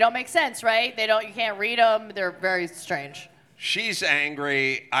hilarious, but they don't make sense, right? You can't read them. They're very strange. she's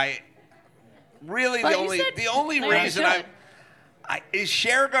angry. The only Maybe reason is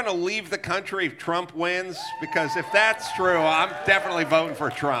Cher going to leave the country if Trump wins? Because if that's true, I'm definitely voting for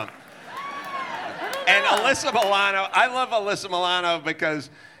Trump. And Alyssa Milano, I love Alyssa Milano because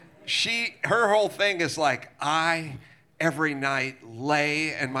her whole thing is like, I every night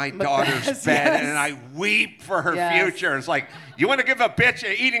lay in my daughter's bed and I weep for her future. It's like, you want to give a bitch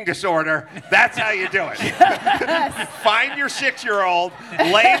an eating disorder, that's how you do it. Find your 6-year-old,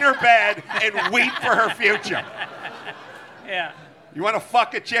 lay in her bed, and weep for her future. Yeah. You want to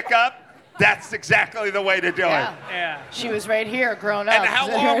fuck a chick up? That's exactly the way to do it. Yeah. She was right here, grown up. And how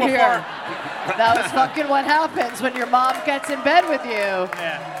long before? That was fucking what happens when your mom gets in bed with you.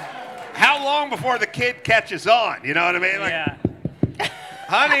 Yeah. How long before the kid catches on? You know what I mean? Like, Yeah.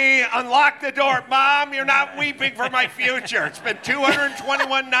 honey, unlock the door. Mom, you're not weeping for my future. It's been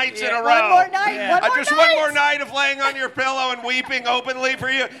 221 nights in a row. One more night. Yeah. One more night of laying on your pillow and weeping openly for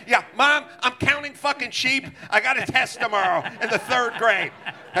you. Yeah, Mom, I'm counting fucking sheep. I got a test tomorrow in the 3rd grade.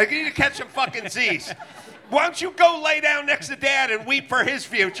 I need to catch some fucking Z's. Why don't you go lay down next to Dad and weep for his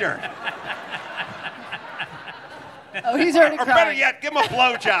future? Oh, he's already Or crying. better yet, give him a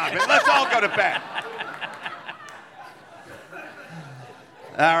blowjob and let's all go to bed.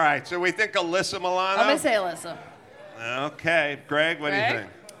 All right, so we think Alyssa Milano? I'm going to say Alyssa. Okay, Greg, what do you Greg? think?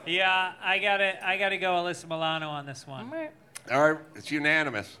 Yeah, I gotta go Alyssa Milano on this one. All right, it's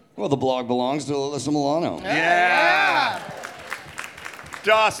unanimous. Well, the blog belongs to Alyssa Milano. Yeah.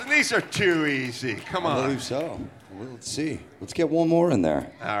 Dawson, these are too easy. Come I on. believe so. Well, let's see. Let's get one more in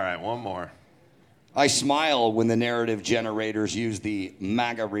there. All right, one more. I smile when the narrative generators use the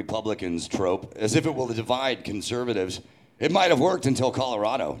MAGA Republicans trope as if it will divide conservatives. It might have worked until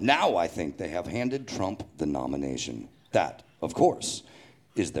Colorado. Now I think they have handed Trump the nomination. That, of course,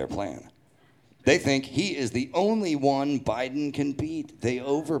 is their plan. They think he is the only one Biden can beat. They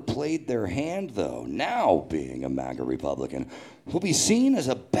overplayed their hand, though. Now, being a MAGA Republican will be seen as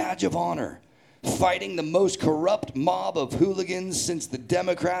a badge of honor, fighting the most corrupt mob of hooligans since the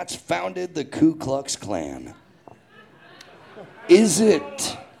Democrats founded the Ku Klux Klan. Is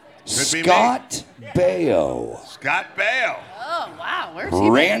it Scott Baio? Scott Baio. Oh, wow. Where's he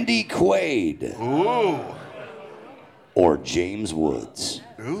Randy Quaid? Ooh. Or James Woods?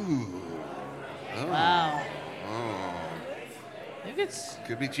 Ooh. been? Wow. I think it's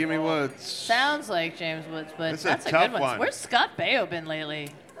Could be Jimmy Woods. sounds like James Woods, but That's a that's a tough good one. one. Where's Scott Baio been lately?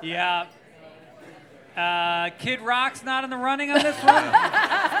 Yeah. Kid Rock's not in the running on this one.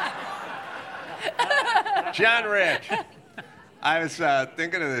 John Rich. I was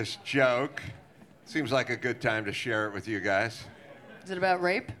thinking of this joke. Seems like a good time to share it with you guys. Is it about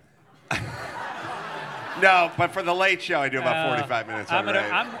rape? No, but for the late show, I do about 45 minutes on rape.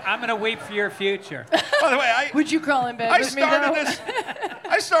 I'm gonna weep for your future. By the way, Would you crawl in bed with me, though?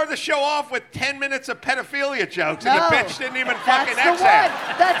 I started the show off with 10 minutes of pedophilia jokes, and No. the bitch didn't even That's fucking the exhale.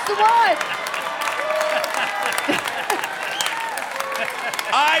 one. That's the one.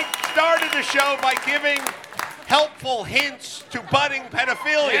 I started the show by giving helpful hints to budding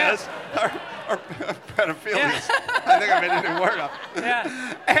pedophilias. Or pedophilias. Yeah. I think I made a new word up.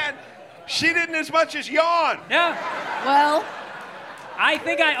 Yeah. And she didn't as much as yawn. Yeah. Well, I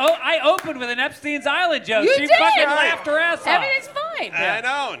think I opened with an Epstein's Island joke. You She did. fucking Right. laughed her ass off. everything's fine. I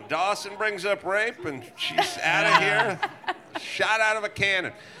know. And Dawson brings up rape, and she's out of here. Shot out of a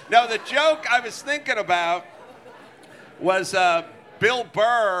cannon. No, the joke I was thinking about was Bill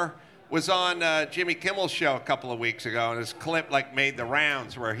Burr was on Jimmy Kimmel's show a couple of weeks ago, and his clip made the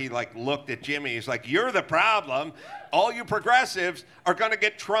rounds where he looked at Jimmy. He's like, "You're the problem. All you progressives are going to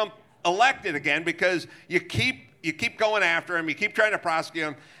get Trump elected again because you keep going after him, you keep trying to prosecute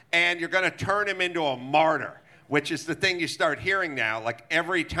him, and you're going to turn him into a martyr," which is the thing you start hearing now.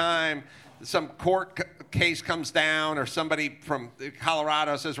 Every time some court case comes down or somebody from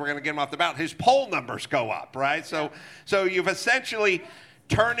Colorado says we're going to get him off the ballot, his poll numbers go up, right? So you've essentially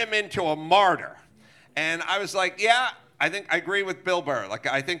turned him into a martyr. And I was like, yeah, I think I agree with Bill Burr.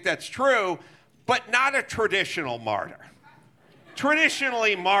 I think that's true, but not a traditional martyr.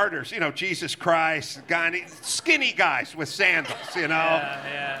 Traditionally, martyrs, Jesus Christ, Gandhi, skinny guys with sandals,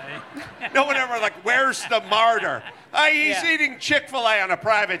 Yeah. No one ever where's the martyr? He's eating Chick-fil-A on a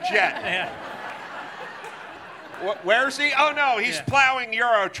private jet. Yeah. Where's he? Oh, no, he's plowing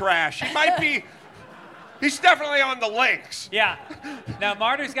Eurotrash. He might be, he's definitely on the links. Yeah. Now,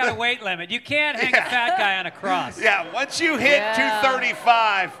 martyr's got a weight limit. You can't hang a fat guy on a cross. Yeah, once you hit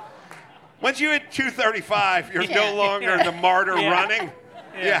 235, you're no longer the martyr running.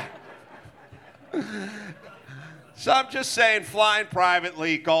 Yeah. So I'm just saying, flying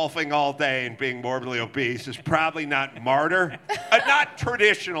privately, golfing all day, and being morbidly obese is probably not martyr, not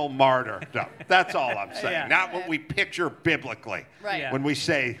traditional martyrdom. That's all I'm saying. Yeah. Not what we picture biblically Right. when we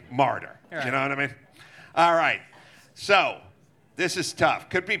say martyr. Right. You know what I mean? All right. So this is tough.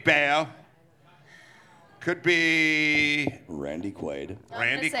 Could be Baio. Could be Randy Quaid.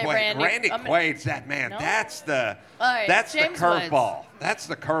 Randy say Quaid. Randy. Quaid's that man. No? That's the right, that's the James curveball. That's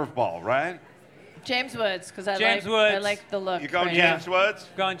the curveball, right? James Woods, because I James I Woods. like the look. You going right James Woods?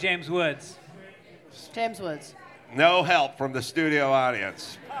 Going James Woods. now. James Woods. No help from the studio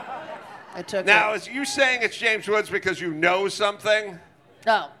audience. I took Now, it. is you saying it's James Woods because you know something?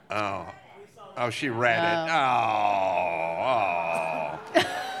 No. Oh, she read it.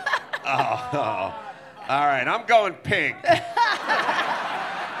 Oh. All right, I'm going pink.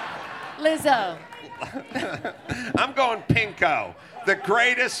 Lizzo. I'm going pinko. The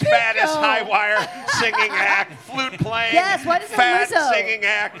greatest, fattest, high wire singing act, flute playing, Yes, why doesn't fat Lizzo? singing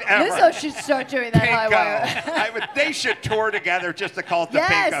act ever. Lizzo should start doing that high wire. Pinko. They should tour together just to call it the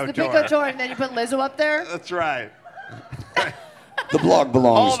Yes, Pinko the tour. Pinko tour, and then you put Lizzo up there. That's right. The blog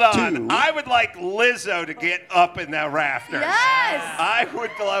belongs Hold on. to... I would like Lizzo to get up in the rafters. Yes. I would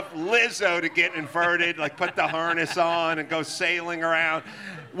love Lizzo to get inverted, put the harness on and go sailing around,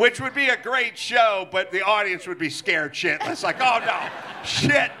 which would be a great show, but the audience would be scared shitless. Oh no,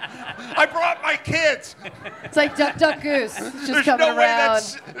 shit, I brought my kids. It's like Duck, Duck, Goose. It's just There's coming no way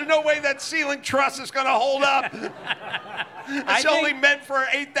around. there's no way that ceiling truss is going to hold up. It's only meant for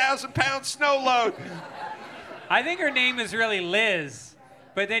an 8,000-pound snow load. I think her name is really Liz,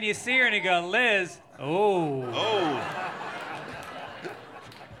 but then you see her and you go, Liz. Oh.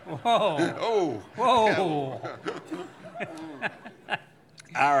 Oh. Whoa.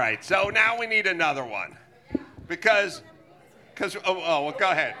 All right, so now we need another one. Because well, go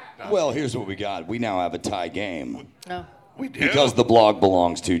ahead. No. Well, here's what we got. We now have a tie game. No. We do. Because the blog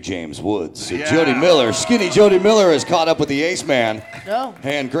belongs to James Woods. So Yeah. Jodi Miller, skinny Jodi Miller, has caught up with the ace man. No.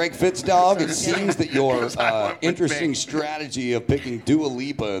 And Greg Fitzdog, it seems that your I went with interesting Bing. strategy of picking Dua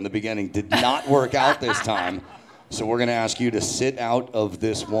Lipa in the beginning did not work out this time. So we're going to ask you to sit out of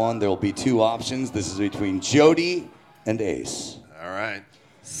this one. There will be two options. This is between Jodi and Ace. All right.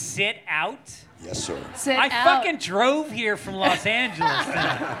 Sit out? Yes, sir. Sit I out. fucking drove here from Los Angeles.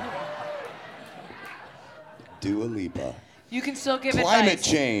 Dua Lipa. You can still give Climate advice.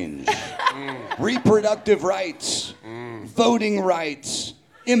 change, reproductive rights, voting rights,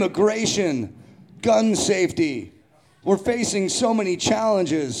 immigration, gun safety. We're facing so many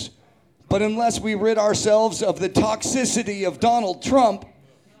challenges, but unless we rid ourselves of the toxicity of Donald Trump,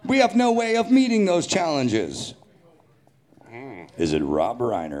 we have no way of meeting those challenges. Is it Rob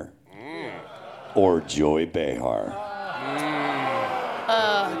Reiner or Joy Behar?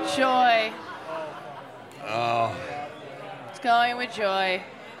 Joy. It's going with Joy.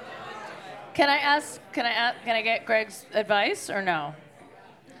 Can I get Greg's advice or no?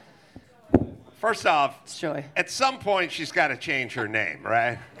 First off, It's Joy. at some point she's got to change her name,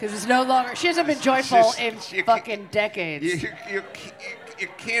 right? Because it's no longer. She hasn't been joyful in you fucking decades. You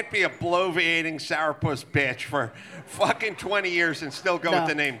can't be a bloviating sourpuss bitch for fucking 20 years and still go with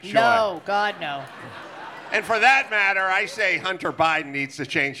the name Joy. No, God, no. And for that matter, I say Hunter Biden needs to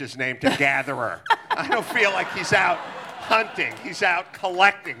change his name to Gatherer. I don't feel like he's out hunting. He's out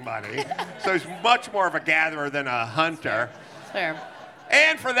collecting money. So he's much more of a gatherer than a hunter. Fair.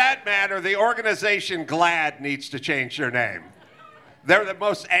 And for that matter, the organization GLAAD needs to change their name. They're the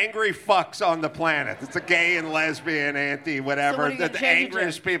most angry fucks on the planet. It's a gay and lesbian, anti-whatever. So what are you They're gonna the change it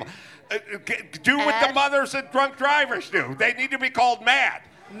angriest to? people. Do what the mothers of drunk drivers do. They need to be called MAD.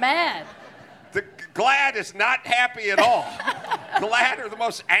 Mad. The GLAAD is not happy at all. GLAAD are the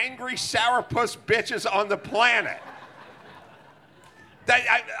most angry sourpuss bitches on the planet.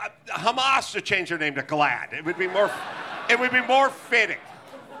 Hamas should change their name to GLAAD. It would be more fitting.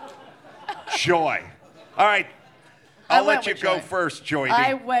 Joy. All right. I'll let you go first, Joy.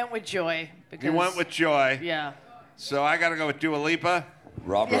 I went with Joy. Because, You went with Joy. Yeah. So I got to go with Dua Lipa.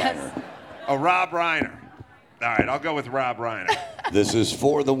 Rob Reiner. Oh, Rob Reiner. All right, I'll go with Rob Reiner. This is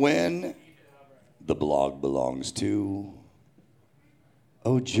for the win. The blog belongs to...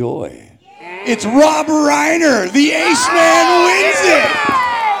 Oh, Joy. It's Rob Reiner. The ace man wins it.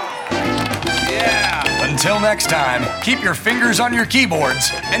 Yeah. Until next time, keep your fingers on your keyboards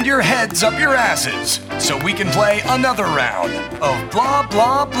and your heads up your asses so we can play another round of Blah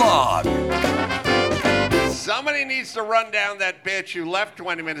Blah Blah. Somebody needs to run down that bitch who left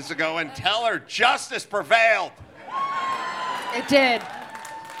 20 minutes ago and tell her justice prevailed. It did.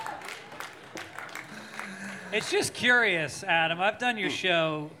 It's just curious, Adam. I've done your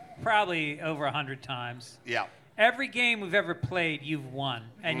show probably over 100 times. Yeah. Every game we've ever played, you've won.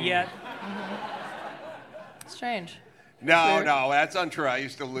 And yet, Strange. No, Weird. no, that's untrue. I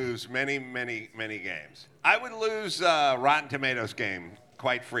used to lose many, many, many games. I would lose Rotten Tomatoes game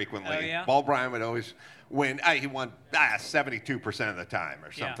quite frequently. Oh, yeah? Paul Bryan would always win. He won 72% of the time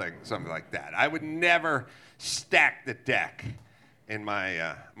or Yeah. something like that. I would never stack the deck in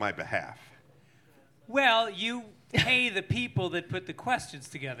my my behalf. well, you pay the people that put the questions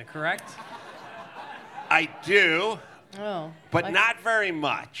together, correct? I do, Oh. but not very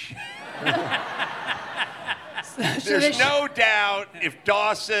much. There's There's no doubt if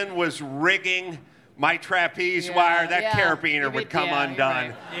Dawson was rigging my trapeze wire, that yeah. carabiner You'd would be- come yeah, you're undone,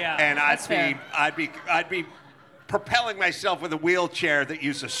 right. Yeah, and that's fair. I'd be propelling myself with a wheelchair that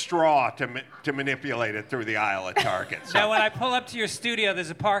used a straw to manipulate it through the aisle at Target. So, Now, when I pull up to your studio, there's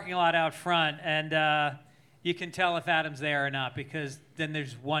a parking lot out front, and you can tell if Adam's there or not, because then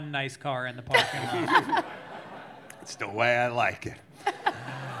there's one nice car in the parking lot. it's the way I like it.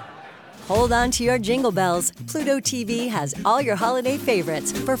 Hold on to your jingle bells. Pluto TV has all your holiday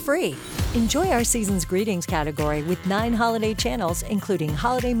favorites for free. Enjoy our season's greetings category with 9 holiday channels, including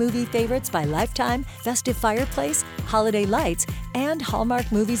holiday movie favorites by Lifetime, Festive Fireplace, Holiday Lights, and Hallmark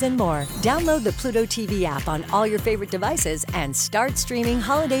Movies and more. Download the Pluto TV app on all your favorite devices and start streaming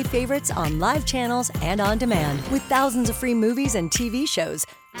holiday favorites on live channels and on demand. With thousands of free movies and TV shows,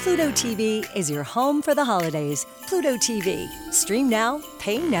 Pluto TV is your home for the holidays. Pluto TV. Stream now,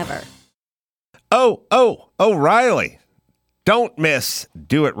 pay never. Oh, O'Reilly. Don't miss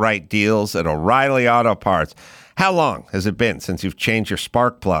Do It Right deals at O'Reilly Auto Parts. How long has it been since you've changed your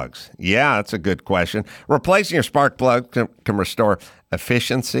spark plugs? Yeah, that's a good question. Replacing your spark plug can restore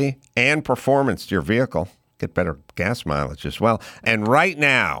efficiency and performance to your vehicle. Get better gas mileage as well. And right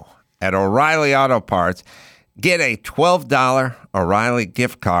now at O'Reilly Auto Parts, get a $12 O'Reilly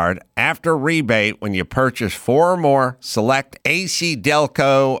gift card after rebate when you purchase 4 or more select AC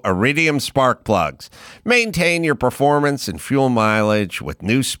Delco Iridium spark plugs. Maintain your performance and fuel mileage with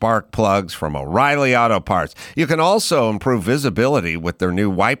new spark plugs from O'Reilly Auto Parts. You can also improve visibility with their new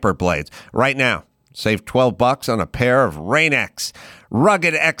wiper blades. Right now, save $12 on a pair of Rain-X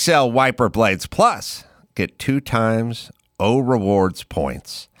Rugged XL wiper blades. Plus, get 2 times O Rewards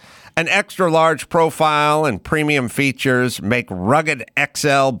points. An extra-large profile and premium features make Rugged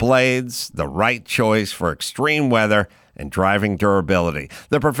XL blades the right choice for extreme weather and driving durability.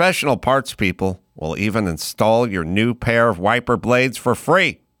 The professional parts people will even install your new pair of wiper blades for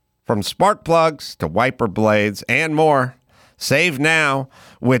free. From spark plugs to wiper blades and more, save now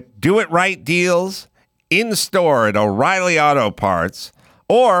with Do It Right deals in-store at O'Reilly Auto Parts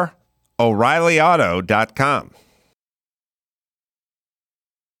or O'ReillyAuto.com.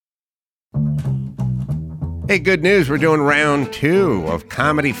 Hey, good news. We're doing round 2 of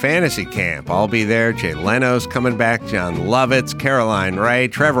Comedy Fantasy Camp. I'll be there. Jay Leno's coming back. John Lovitz, Caroline Ray,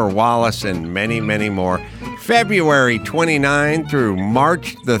 Trevor Wallace, and many, many more. February 29 through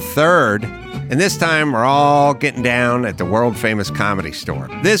March the 3rd. And this time, we're all getting down at the world-famous Comedy Store.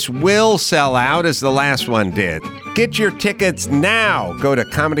 This will sell out as the last one did. Get your tickets now. Go to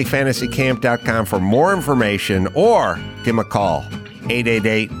comedyfantasycamp.com for more information or give them a call.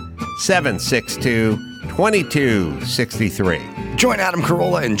 888-762-2263. Join Adam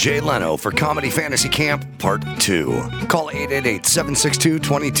Carolla and Jay Leno for Comedy Fantasy Camp Part 2. Call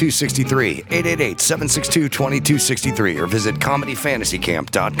 888-762-2263, 888-762-2263, or visit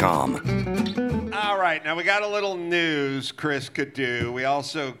comedyfantasycamp.com. All right, now we got a little news Chris could do. We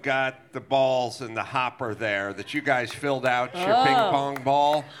also got the balls in the hopper there that you guys filled out your ping pong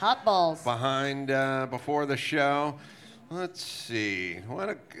ball. Hot balls. Behind, before the show. Let's see.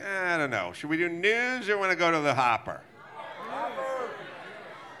 I don't know. Should we do news or want to go to the hopper?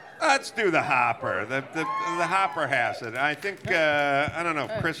 Let's do the hopper. The hopper has it. I think, I don't know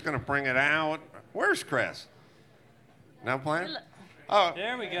if Chris is going to bring it out. Where's Chris? Not playing? Oh,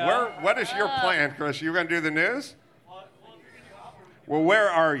 there we go. What is your plan, Chris? You going to do the news? Well, where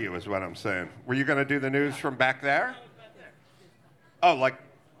are you is what I'm saying. Were you going to do the news from back there? Oh, like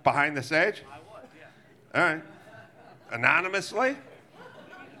behind the stage? I was, yeah. All right. Anonymously?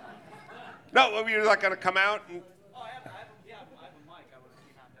 No, you're not going to come out and... I have a mic. I would have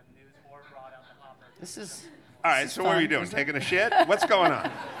behind the news or brought out the hopper. This is... All right, so what are you doing? Taking a shit? What's going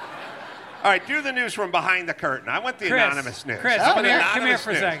on? All right, do the news from behind the curtain. I want the anonymous news. Chris, I come want here anonymous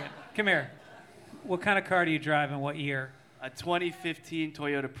for a news. second. Come here. What kind of car do you drive and what year? A 2015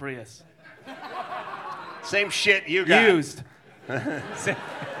 Toyota Prius. Same shit you got. Used.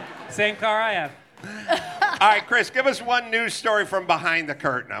 Same car I have. All right, Chris, give us one news story from behind the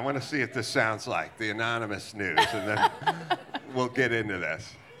curtain. I want to see what this sounds like, the anonymous news, and then we'll get into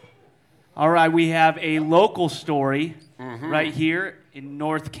this. All right, we have a local story right here in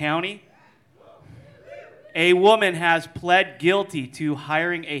North County. A woman has pled guilty to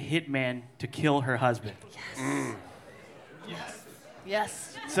hiring a hitman to kill her husband.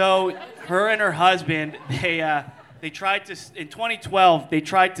 Yes. So her and her husband, they tried to, in 2012, they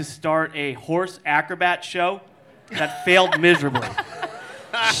tried to start a horse acrobat show that failed miserably.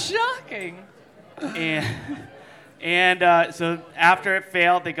 Shocking. And so after it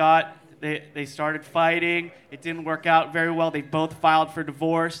failed, they started fighting. It didn't work out very well. They both filed for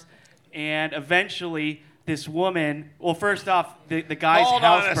divorce. And eventually, this woman, well, first off, the guy's house Hold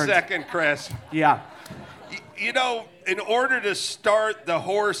on a burned. second, Chris. Yeah. You know, in order to start the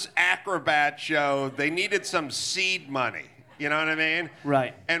horse acrobat show, they needed some seed money. You know what I mean?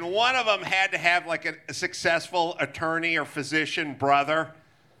 Right. And one of them had to have like a successful attorney or physician brother.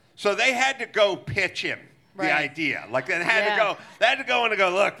 So they had to go pitch him. the idea. Like it had to go. They had to go in and go,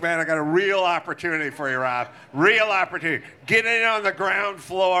 look, man, I got a real opportunity for you, Rob. Real opportunity. Get in on the ground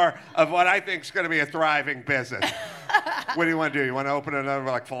floor of what I think is going to be a thriving business. What do you want to do? You want to open another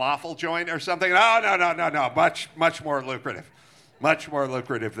like falafel joint or something? No. Much more lucrative. Much more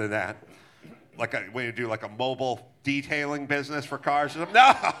lucrative than that. Like when you do like a mobile detailing business for cars. No,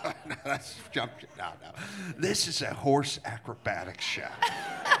 that's jump. No. This is a horse acrobatics show.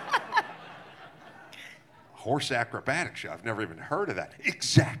 Horse acrobatics show. I've never even heard of that.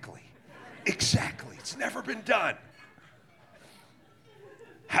 Exactly. It's never been done.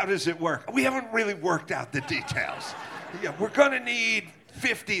 How does it work? We haven't really worked out the details. Yeah, we're gonna need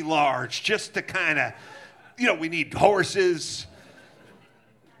 50 large just to kind of, we need horses.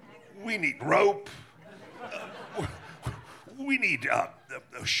 We need rope. We need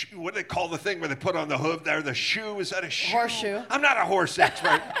the shoe. What do they call the thing where they put on the hoof there? The shoe. Is that a shoe? Horseshoe. I'm not a horse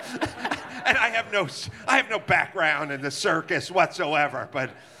expert, and I have no background in the circus whatsoever.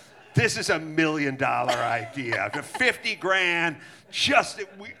 But this is $1 million idea. The 50 grand.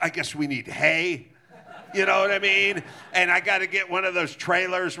 I guess we need hay. You know what I mean? And I got to get one of those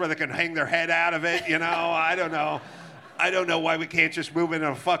trailers where they can hang their head out of it. I don't know. I don't know why we can't just move in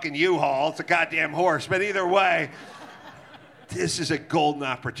a fucking U-Haul. It's a goddamn horse. But either way, this is a golden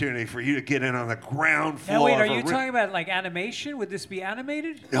opportunity for you to get in on the ground floor. Now, wait, are you talking about like animation? Would this be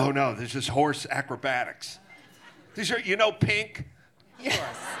animated? No. This is horse acrobatics. These are, Pink? Yes.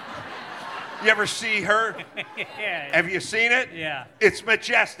 You ever see her? Yeah. Have you seen it? Yeah. It's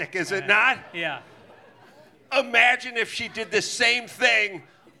majestic, is it not? Yeah. Imagine if she did the same thing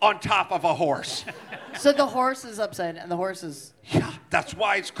on top of a horse. So the horse is upside down. The horse is... Yeah, that's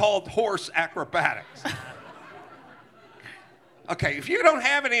why it's called horse acrobatics. Okay, if you don't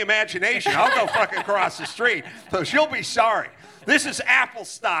have any imagination, I'll go fucking cross the street, because you'll be sorry. This is Apple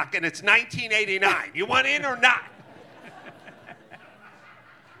stock, and it's 1989. You want in or not?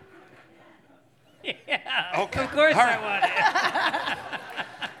 Yeah. Okay. Of course right. I want it.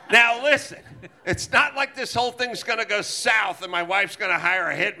 Now listen, it's not like this whole thing's gonna go south and my wife's gonna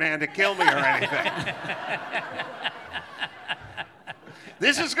hire a hitman to kill me or anything.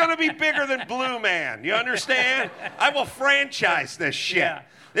 This is gonna be bigger than Blue Man, you understand? I will franchise this shit. Yeah.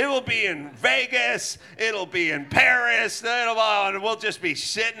 It will be in Vegas, it'll be in Paris, and we'll just be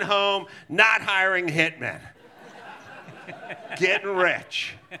sitting home, not hiring hitmen. Getting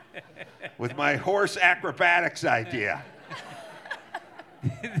rich with my horse acrobatics idea.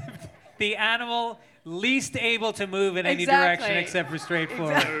 The animal least able to move in any direction except for straight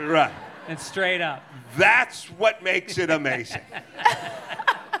forward. Exactly. Right. And straight up. That's what makes it amazing.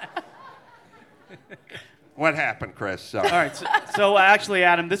 What happened, Chris? Sorry. All right. So actually,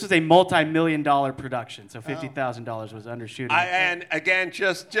 Adam, this is a multi-million-dollar production. So $50,000 was undershooting. And again,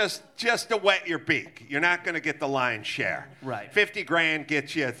 just to wet your beak. You're not going to get the lion's share. Right. 50 grand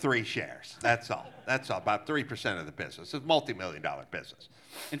gets you 3 shares. That's all. About 3% of the business. It's a multi-million-dollar business.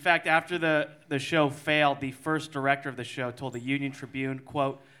 In fact, after the show failed, the first director of the show told the Union Tribune,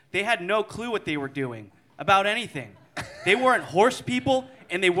 quote, "They had no clue what they were doing about anything. They weren't horse people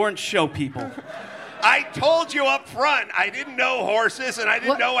and they weren't show people." I told you up front, I didn't know horses and I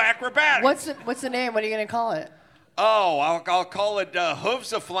didn't know acrobatics. What's the name? What are you going to call it? Oh, I'll call it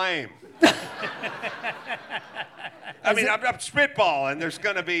Hooves of Flame. I'm spitballing. There's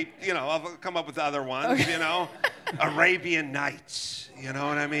going to be, I'll come up with other ones, Arabian Nights, you know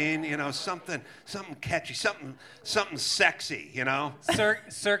what I mean? Something catchy, something sexy,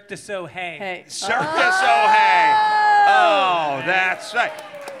 Cirque du Soleil. Hey. Cirque du Soleil. Oh, that's right.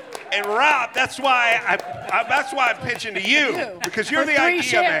 And Rob, that's why I'm pitching to you, because you're the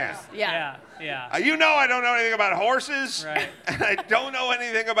idea man. Yeah. I don't know anything about horses, right. And I don't know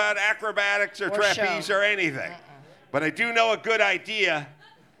anything about acrobatics or trapeze or anything. But I do know a good idea.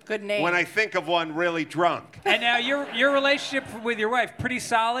 Good name. When I think of one really drunk. And now your relationship with your wife, pretty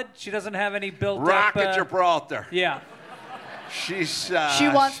solid? She doesn't have any built-up... Rock at Gibraltar. Yeah. She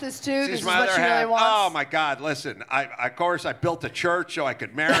wants this too. This is what she really wants. Oh my God! Listen, of course I built a church so I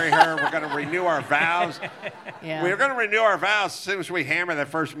could marry her. We're going to renew our vows. Yeah. We're going to renew our vows as soon as we hammer that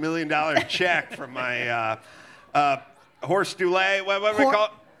first $1 million check from my horse Dulé. What do we call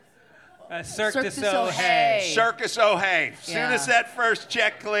it? Cirque du Soleil. Circus O'Hay. As soon as that first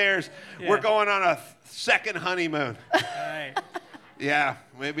check clears, we're going on a second honeymoon. Right. Yeah,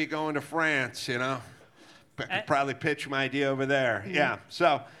 maybe going to France. I could probably pitch my idea over there. Mm-hmm. Yeah.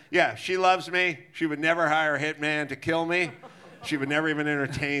 So, she loves me. She would never hire a hitman to kill me. She would never even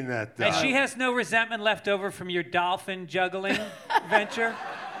entertain that. And she has no resentment left over from your dolphin juggling venture?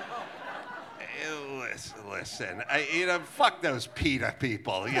 listen, fuck those PETA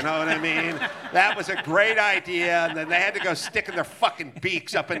people, you know what I mean? That was a great idea, and then they had to go sticking their fucking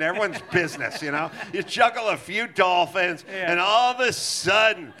beaks up in everyone's business, you know? You juggle a few dolphins, and all of a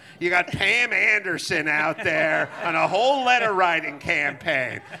sudden, you got Pam Anderson out there on a whole letter writing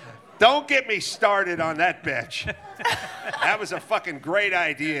campaign. Don't get me started on that bitch. That was a fucking great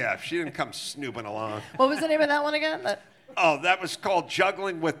idea. She didn't come snooping along. What was the name of that one again? Oh, that was called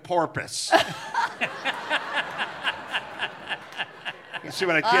Juggling with Porpoise. You see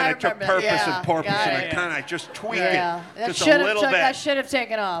what I did? I took purpose and porpoise, and I just tweaked it just a little bit. That should have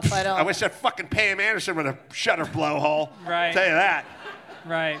taken off. I wish that fucking Pam Anderson would have shut her blowhole. Right. I'll tell you that.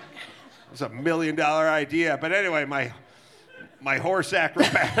 Right. It was $1 million idea. But anyway, my horse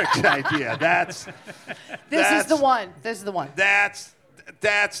acrobatics idea. This is the one. This is the one.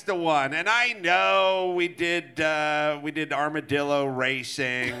 That's the one. And I know we did armadillo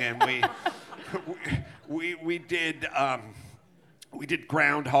racing, and we did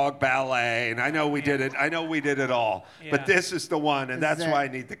groundhog ballet, and I know we did it. I know we did it all. Yeah. But this is the one, and that's why I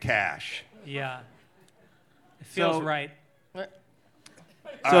need the cash. Yeah. It feels right.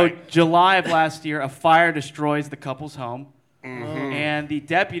 So July of last year, a fire destroys the couple's home. Mm-hmm. And the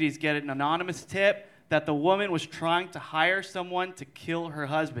deputies get an anonymous tip that the woman was trying to hire someone to kill her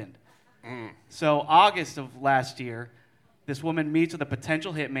husband. So August of last year, this woman meets with a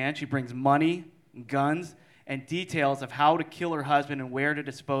potential hitman. She brings money, guns, and details of how to kill her husband and where to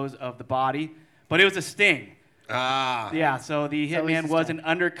dispose of the body. But it was a sting. Yeah, so the hitman was an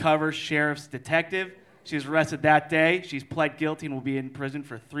undercover sheriff's detective. She was arrested that day. She's pled guilty and will be in prison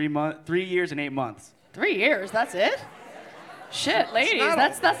for 3 years and 8 months. 3 years? That's it? Shit, ladies,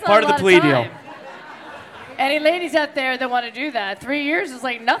 that's not part a of lot the plea time. deal. Any ladies out there that want to do that, 3 years is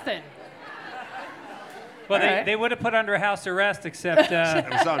like nothing. Well, they would have put under house arrest, except it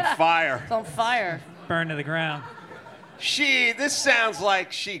was on fire. It's on fire. Burned to the ground. This sounds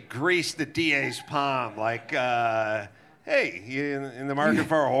like she greased the DA's palm. Like, hey, you in the market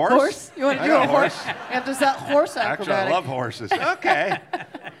for a horse? Horse? You want to do a horse? You have to that horse acrobatic. Actually, I love horses. Okay.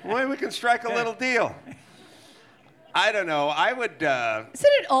 Well, we can strike a little deal. I don't know. I would. Isn't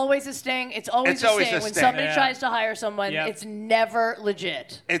it always a sting? It's always a sting. When somebody tries to hire someone, it's never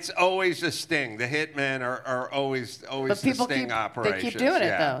legit. It's always a sting. The hitmen are always the sting operations. They keep doing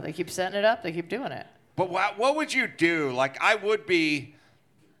it, though. They keep setting it up. They keep doing it. But what would you do? Like, I would be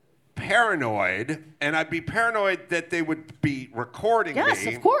paranoid, and I'd be paranoid that they would be recording me. Yes,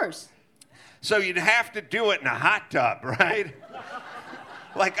 of course. So you'd have to do it in a hot tub, right?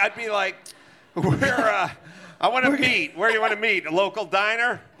 Like, I'd be like, I want to meet. Where do you want to meet? A local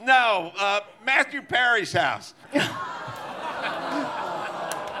diner? No, Matthew Perry's house.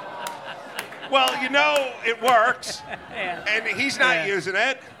 Well, you know it works, and he's not using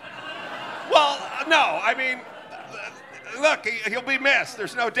it. Well, no, I mean, look, he'll be missed.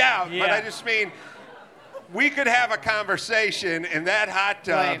 There's no doubt. Yeah. But I just mean, we could have a conversation in that hot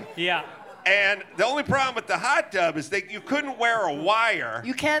tub. Right. Yeah. And the only problem with the hot tub is that you couldn't wear a wire.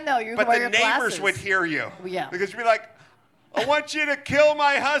 You can, though. You can but wear the your neighbors glasses. would hear you. Yeah. Because you'd be like, I want you to kill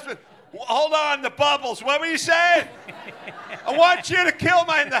my husband. Hold on, the bubbles. What were you saying? I want you to kill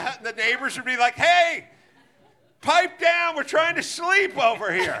my... The neighbors would be like, hey, pipe down. We're trying to sleep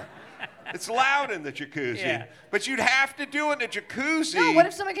over here. It's loud in the jacuzzi. Yeah. But you'd have to do it in a jacuzzi. No, what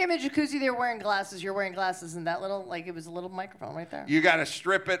if someone came in a jacuzzi, they were wearing glasses, you're wearing glasses, and that little, like, it was a little microphone right there? You got to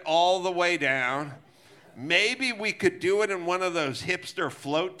strip it all the way down. Maybe we could do it in one of those hipster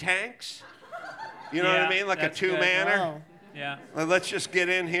float tanks. You know what I mean? Like a two-manner. Wow. Yeah. Well, let's just get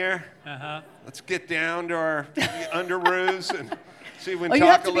in here. Uh-huh. Let's get down to our underoos and see if we can you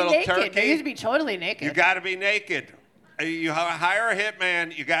have talk to a be little naked. turkey. You have to be totally naked. You got to be naked. You hire a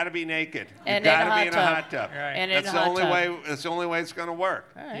hitman, you got to be naked. And you got to be in a hot tub. Right. And That's in the a hot only tub. way. That's the only way it's going to work.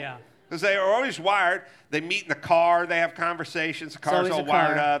 Right. Yeah. Because they are always wired. They meet in the car. They have conversations. The car's always all a car.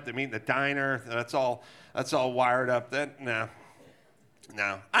 wired up. They meet in the diner. That's all wired up. No.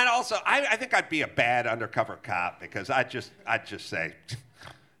 And also, I think I'd be a bad undercover cop because I'd just say,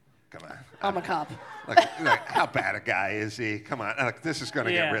 come on. I'm a cop. Like, how bad a guy is he? Come on. Look, this is going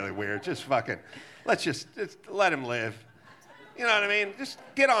to get really weird. Just fucking, let's just let him live. You know what I mean? Just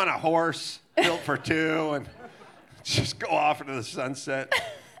get on a horse built for two and just go off into the sunset.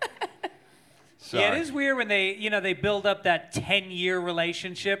 Sorry. Yeah, it is weird when they build up that 10-year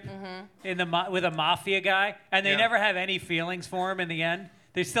relationship with a mafia guy, and they never have any feelings for him in the end.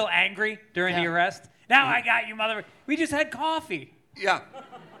 They're still angry during the arrest. Now I got you, mother. We just had coffee. Yeah.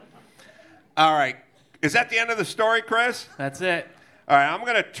 All right. Is that the end of the story, Chris? That's it. All right. I'm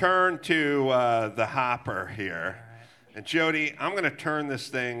going to turn to the hopper here. And Jodi, I'm going to turn this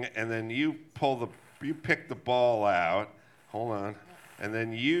thing, and then you pull the pick the ball out. Hold on. And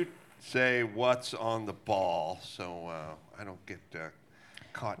then you say what's on the ball so I don't get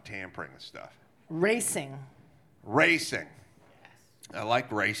caught tampering with stuff. Racing. Racing. I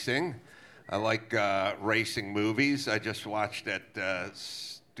like racing. I like racing movies. I just watched that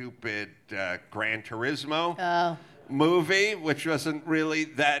stupid Gran Turismo movie, which wasn't really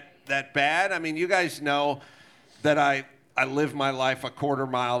that bad. I mean, you guys know that I live my life a quarter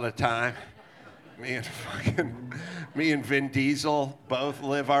mile at a time. Me and Vin Diesel both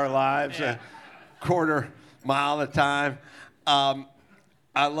live our lives a quarter mile at a time.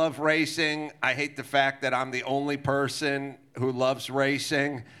 I love racing. I hate the fact that I'm the only person who loves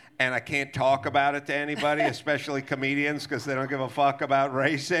racing, and I can't talk about it to anybody, especially comedians, because they don't give a fuck about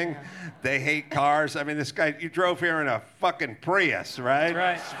racing. They hate cars. I mean, this guy, you drove here in a fucking Prius, right?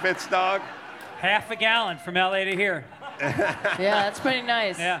 Right. Spitz dog? Half a gallon from LA to here. Yeah, that's pretty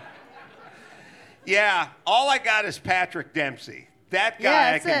nice. Yeah. Yeah, all I got is Patrick Dempsey. That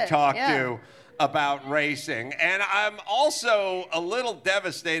guy I can talk to about racing. And I'm also a little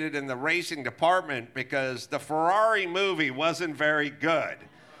devastated in the racing department because the Ferrari movie wasn't very good.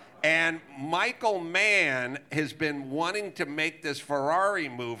 And Michael Mann has been wanting to make this Ferrari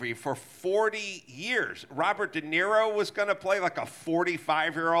movie for 40 years. Robert De Niro was going to play like a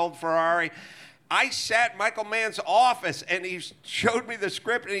 45-year-old Ferrari. I sat in Michael Mann's office, and he showed me the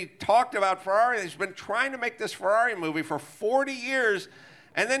script, and he talked about Ferrari. He's been trying to make this Ferrari movie for 40 years,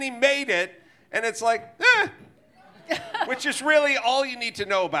 and then he made it, and it's like, which is really all you need to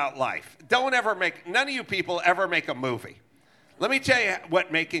know about life. None of you people ever make a movie. Let me tell you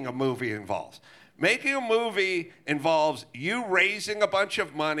what making a movie involves. Making a movie involves you raising a bunch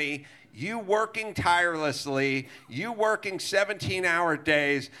of money, you working tirelessly, you working 17-hour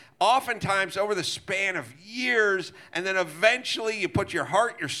days, oftentimes over the span of years, and then eventually you put your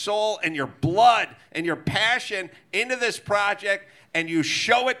heart, your soul, and your blood and your passion into this project, and you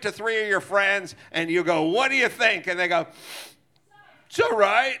show it to 3 of your friends, and you go, what do you think? And they go, it's all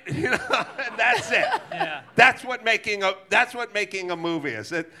right. You know, and that's it. Yeah. That's what making a movie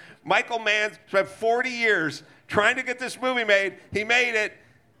is. Michael Mann spent 40 years trying to get this movie made. He made it.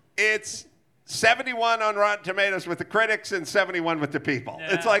 It's 71 on Rotten Tomatoes with the critics and 71 with the people.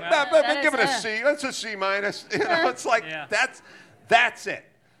 Yeah, it's like, well, give it a C. That's a C minus. You know, it's like that's it.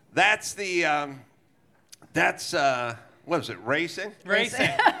 That's the what is it? Racing. Racing.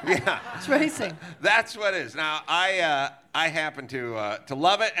 Yeah. It's racing. That's what it is. Now I happen to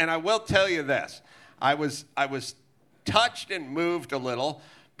love it, and I will tell you this: I was touched and moved a little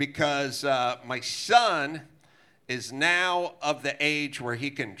because my son is now of the age where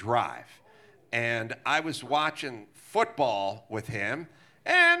he can drive. And I was watching football with him,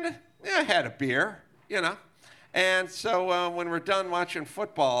 and I had a beer, you know. And so when we're done watching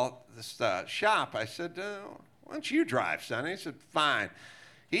football, this shop, I said, why don't you drive, son? And he said, fine.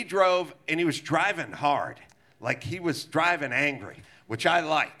 He drove, and he was driving hard. Like he was driving angry, which I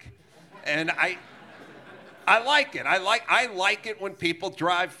like. And I like it. I like it when people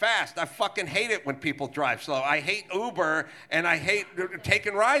drive fast. I fucking hate it when people drive slow. I hate Uber, and I hate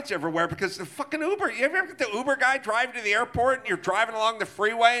taking rides everywhere because the fucking Uber. You ever get the Uber guy driving to the airport, and you're driving along the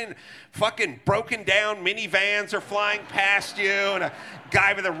freeway, and fucking broken down minivans are flying past you, and a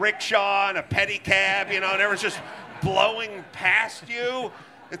guy with a rickshaw and a pedicab, you know, and everyone's just blowing past you.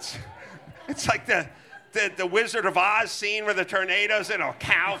 It's like the Wizard of Oz scene where the tornadoes and a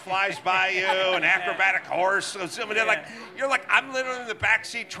cow flies by you, an acrobatic horse. So somebody you're like, I'm literally in the back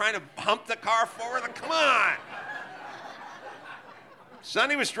seat trying to hump the car forward. Like, come on.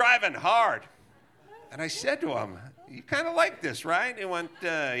 Sonny was driving hard. And I said to him, you kind of like this, right? He went,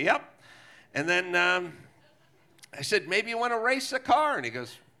 yep. And then I said, maybe you want to race a car? And he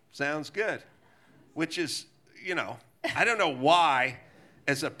goes, sounds good. Which is, you know, I don't know why,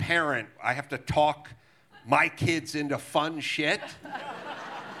 as a parent, I have to talk my kids into fun shit.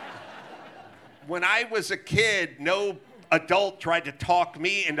 When I was a kid, no adult tried to talk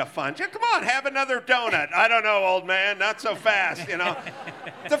me into fun. Come on, have another donut. I don't know, old man, not so fast, you know.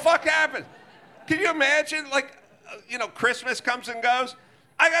 What the fuck happened? Can you imagine, like, you know, Christmas comes and goes?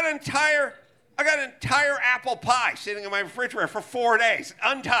 I got an entire apple pie sitting in my refrigerator for 4 days,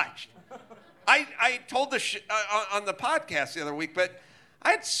 untouched. I told this on the podcast the other week, but I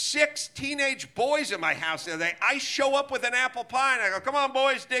had 6 teenage boys in my house the other day. I show up with an apple pie, and I go, come on,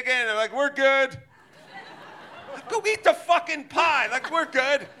 boys, dig in. They're like, we're good. Go eat the fucking pie. Like, we're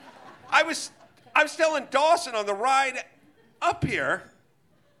good. I was telling Dawson on the ride up here,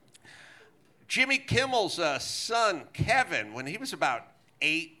 Jimmy Kimmel's son, Kevin, when he was about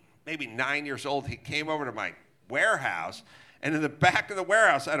 8, maybe 9 years old, he came over to my warehouse, And in the back of the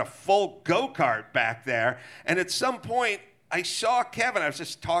warehouse, I had a full go-kart back there. And at some point, I saw Kevin. I was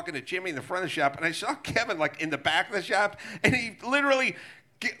just talking to Jimmy in the front of the shop, and I saw Kevin like in the back of the shop, and he literally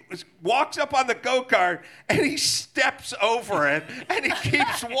walks up on the go-kart, and he steps over it, and he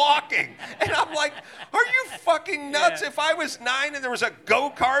keeps walking. And I'm like, are you fucking nuts? Yeah. If I was 9 and there was a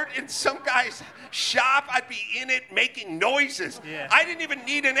go-kart in some guy's shop, I'd be in it making noises. Yeah. I didn't even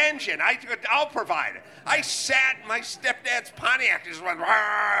need an engine. I'll provide it. I sat in my stepdad's Pontiac, just went,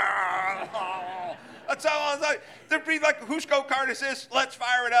 that's all I was like. There'd be like, whose go-kart is this? Let's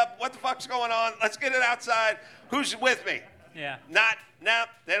fire it up. What the fuck's going on? Let's get it outside. Who's with me? Yeah. No,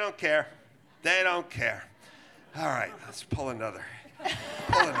 they don't care. They don't care. All right, let's pull another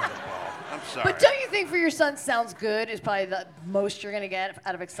ball. I'm sorry. But don't you think for your son, sounds good is probably the most you're going to get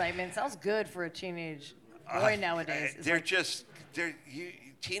out of excitement? Sounds good for a teenage boy nowadays.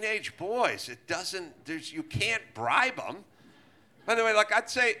 Teenage boys. You can't bribe them. By the way, like I'd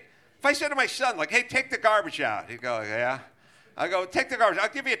say, if I said to my son, like, hey, take the garbage out, he'd go, yeah. I go, take the garbage. I'll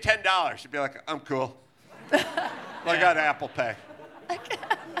give you $10. He'd be like, I'm cool. I got Apple Pay.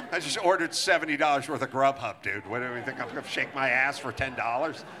 I just ordered $70 worth of Grubhub, dude. What do you think? I'm going to shake my ass for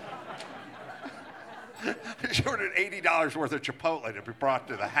 $10? I just ordered $80 worth of Chipotle to be brought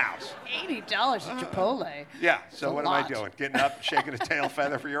to the house. $80 at Chipotle. Yeah, so what am I doing? Getting up and shaking a tail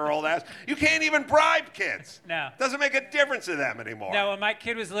feather for your old ass? You can't even bribe kids. No. Doesn't make a difference to them anymore. No, when my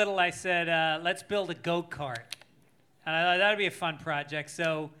kid was little, I said, let's build a go-kart. And I thought that would be a fun project.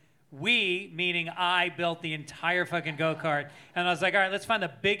 So we, meaning I, built the entire fucking go-kart. And I was like, all right, let's find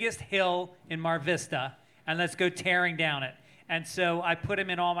the biggest hill in Mar Vista, and let's go tearing down it. And so I put him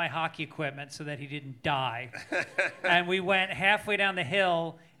in all my hockey equipment so that he didn't die. And we went halfway down the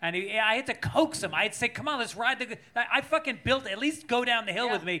hill, and I had to coax him. I'd say, come on, let's ride I fucking built it. At least go down the hill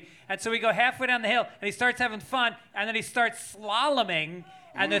with me. And so we go halfway down the hill, and he starts having fun, and then he starts slaloming,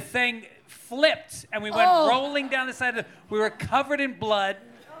 and the thing flipped, and we went rolling down the side of we were covered in blood,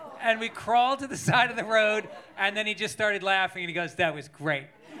 and we crawled to the side of the road, and then he just started laughing, and he goes, that was great.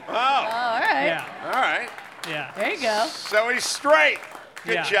 Oh. All right. Yeah. All right. Yeah. There you go. So he's straight.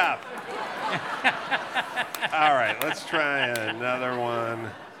 Good Yeah. job. All right, let's try another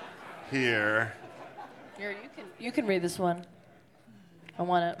one here. Here, you can read this one. I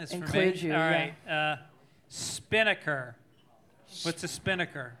want That's to for include me. you. All yeah. right. Spinnaker. What's a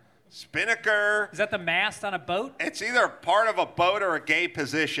spinnaker? Spinnaker. Is that the mast on a boat? It's either part of a boat or a gay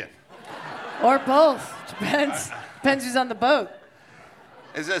position. Or both. Depends who's on the boat.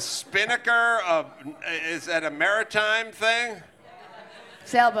 Is a spinnaker, is that a maritime thing?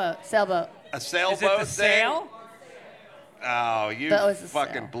 Sailboat. A sailboat Is it the thing? sail? Oh, you That was a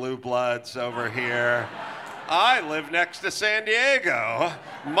fucking sail. blue bloods over here. I live next to San Diego.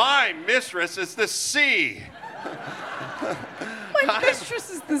 My mistress is the sea. My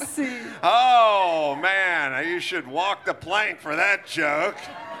mistress is the sea. Oh, man, you should walk the plank for that joke.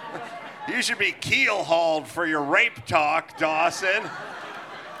 You should be keel-hauled for your rape talk, Dawson.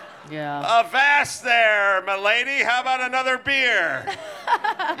 Yeah. Avast there, milady. How about another beer?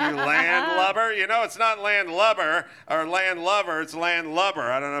 You landlubber. You know it's not landlubber or landlover. It's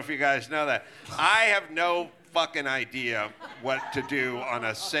landlubber. I don't know if you guys know that. I have no fucking idea what to do on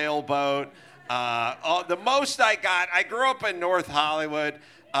a sailboat. The most I got, I grew up in North Hollywood.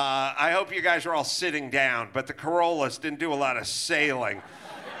 I hope you guys are all sitting down, but the Corollas didn't do a lot of sailing.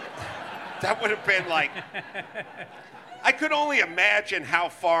 That would have been like... I could only imagine how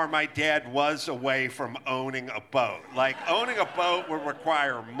far my dad was away from owning a boat. Like, owning a boat would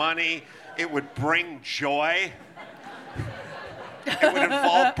require money. It would bring joy. It would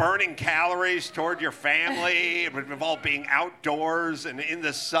involve burning calories toward your family. It would involve being outdoors and in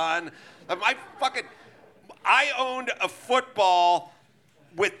the sun. I owned a football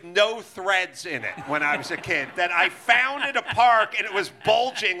with no threads in it when I was a kid that I found at a park, and it was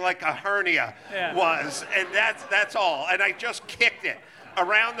bulging like a hernia was, and that's all. And I just kicked it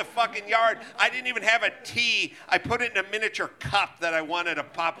around the fucking yard. I didn't even have a tee. I put it in a miniature cup that I won at a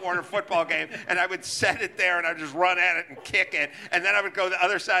Pop Warner football game, and I would set it there, and I'd just run at it and kick it, and then I would go to the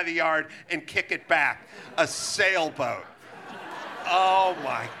other side of the yard and kick it back. A sailboat. Oh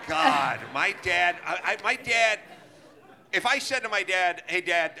my God. My dad, if I said to my dad, hey,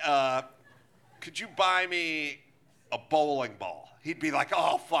 Dad, could you buy me a bowling ball? He'd be like,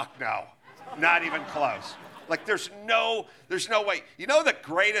 oh, fuck no. Not even close. Like, there's no way. You know who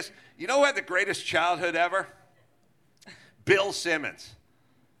had the greatest childhood ever? Bill Simmons.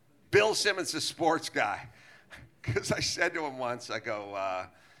 Bill Simmons, the sports guy. Because I said to him once, I go,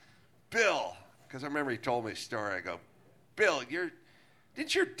 Bill, because I remember he told me a story. I go, Bill,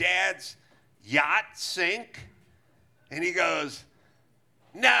 didn't your dad's yacht sink? And he goes,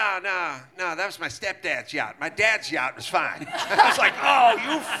 no, that was my stepdad's yacht. My dad's yacht was fine. I was like, oh,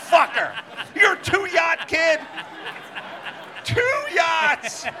 you fucker. You're a 2-yacht kid? 2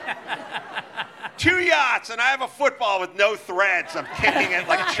 yachts. 2 yachts, and I have a football with no threads. I'm kicking it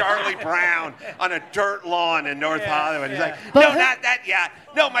like Charlie Brown on a dirt lawn in North Hollywood. He's like, no, not that yacht.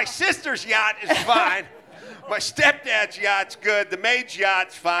 No, my sister's yacht is fine. My stepdad's yacht's good. The maid's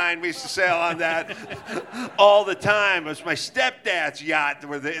yacht's fine. We used to sail on that all the time. It was my stepdad's yacht.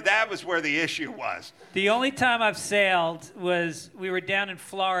 That was where the issue was. The only time I've sailed was we were down in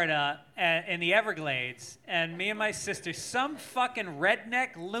Florida in the Everglades, and me and my sister, some fucking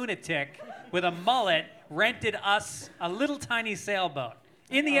redneck lunatic with a mullet rented us a little tiny sailboat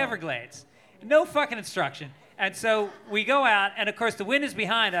in the Everglades. No fucking instruction. And so we go out, and of course the wind is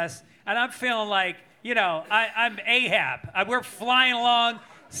behind us, and I'm feeling like, you know, I'm Ahab. We're flying along,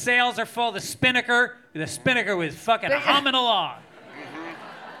 sails are full, the spinnaker was fucking humming along.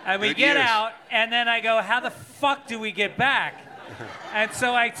 And we get out, and then I go, how the fuck do we get back? And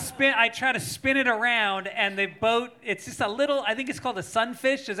so I try to spin it around, and the boat, it's just a little, I think it's called a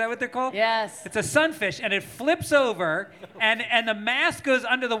sunfish. Is that what they're called? Yes. It's a sunfish, and it flips over, and the mast goes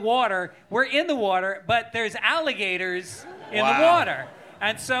under the water. We're in the water, but there's alligators in the water.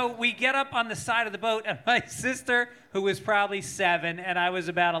 And so we get up on the side of the boat, and my sister, who was probably 7, and I was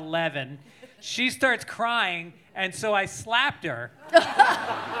about 11, she starts crying, and so I slapped her.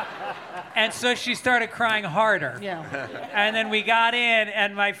 And so she started crying harder. Yeah. And then we got in,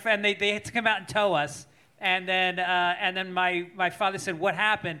 and my friend, they had to come out and tow us. And then my father said, what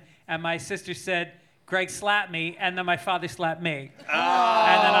happened? And my sister said, Greg slapped me, and then my father slapped me. Oh.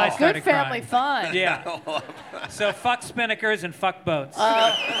 And then I started Good family crying. fun. Yeah. So fuck spinnakers and fuck boats. All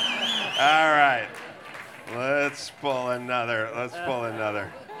right. Let's pull another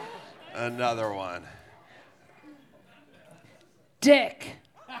one. Dick.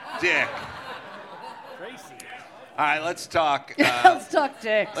 All right, let's talk. Let's talk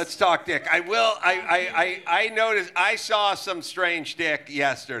dicks. Let's talk dick. I noticed, I saw some strange dick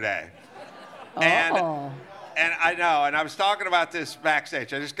yesterday. And I know, and I was talking about this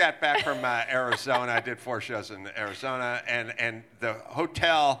backstage. I just got back from Arizona. I did 4 shows in Arizona, and the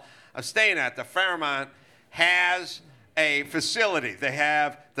hotel I was staying at, the Fairmont, has a facility. They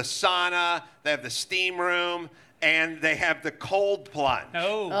have the sauna, they have the steam room, and they have the cold plunge.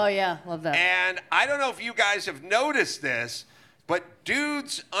 Oh yeah, love that. And I don't know if you guys have noticed this, but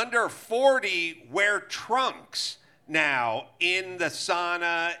dudes under 40 wear trunks now in the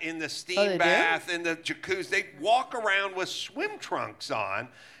sauna, in the steam bath, in the jacuzzi. They walk around with swim trunks on.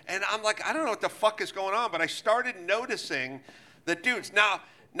 And I'm like, I don't know what the fuck is going on, but I started noticing the dudes. Now,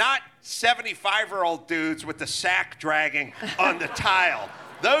 not 75-year-old dudes with the sack dragging on the tile.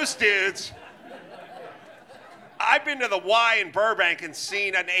 Those dudes, I've been to the Y in Burbank and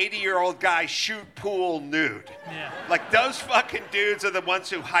seen an 80-year-old guy shoot pool nude. Yeah. Like, those fucking dudes are the ones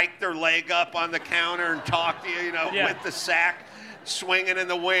who hike their leg up on the counter and talk to you, with the sack swinging in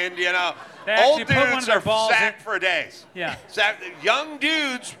the wind, Old dudes are sacked for days. Yeah. Young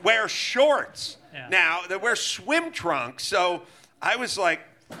dudes wear shorts now. They wear swim trunks. So I was like,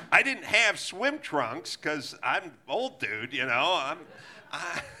 I didn't have swim trunks because I'm old dude, I'm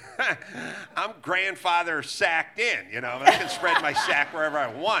grandfather sacked in, I can spread my sack wherever I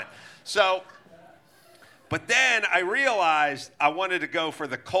want. So, but then I realized I wanted to go for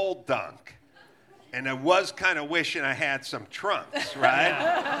the cold dunk. And I was kind of wishing I had some trunks, right?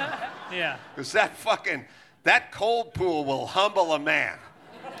 Yeah. Because that cold pool will humble a man.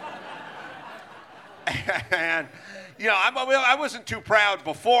 And, I wasn't too proud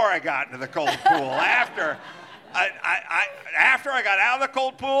before I got into the cold pool. After I got out of the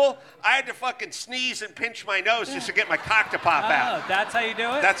cold pool, I had to fucking sneeze and pinch my nose just to get my cock to pop out. Oh, that's how you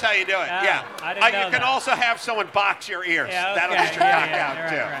do it? That's how you do it, yeah. I didn't know You can also have someone box your ears. Yeah, That'll okay. get your cock out, right,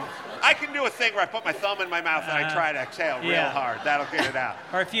 too. right. I can do a thing where I put my thumb in my mouth and I try to exhale real hard. That'll get it out.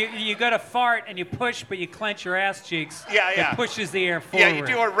 Or if you go to fart and you push, but you clench your ass cheeks, it pushes the air forward. Yeah, you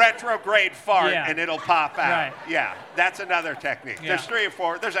do a retrograde fart and it'll pop out. Right. Yeah, that's another technique. Yeah. There's 3 or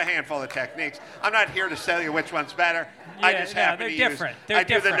 4. There's a handful of techniques. I'm not here to tell you which one's better. I just happen to use. I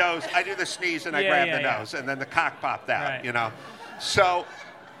do the nose. I do the sneeze and I grab the nose, and then the cock popped out. Right. So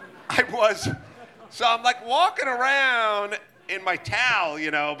I'm like walking around in my towel,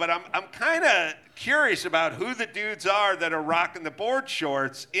 but I'm kind of curious about who the dudes are that are rocking the board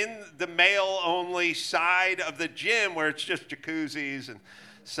shorts in the male-only side of the gym where it's just jacuzzis and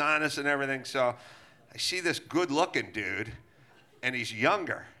saunas and everything. So I see this good-looking dude, and he's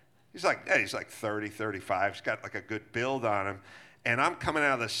younger. He's like 30, 35. He's got like a good build on him. And I'm coming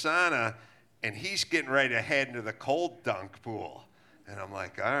out of the sauna, and he's getting ready to head into the cold dunk pool. And I'm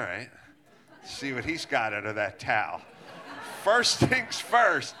like, all right, see what he's got under that towel. First things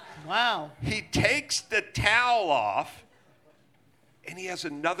first. Wow. He takes the towel off, and he has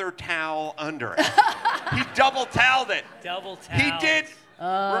another towel under it. He double toweled it. Double towel. He did.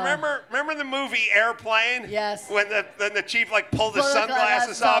 Remember the movie Airplane? Yes. When the chief like pulled his Pull the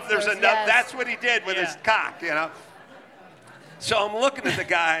sunglasses glasses off. off There's first, another. yes. That's what he did with his cock, you know. So I'm looking at the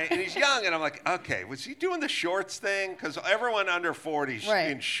guy, and he's young, and I'm like, okay, was he doing the shorts thing? Because everyone under 40 is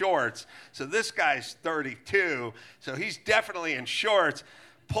in shorts. So this guy's 32, so he's definitely in shorts.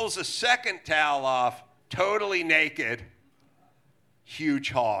 Pulls a second towel off, totally naked.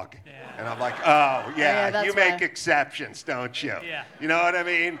 Huge hog. Yeah. And I'm like, oh, yeah, you make exceptions, don't you? Yeah. You know what I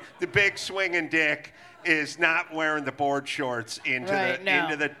mean? The big swinging dick is not wearing the board shorts into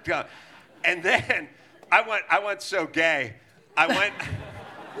the. And then I went so gay. I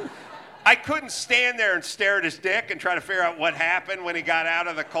couldn't stand there and stare at his dick and try to figure out what happened when he got out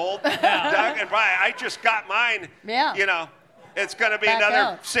of the cold. Doug and Brian, I just got mine. Yeah. You know, it's going to be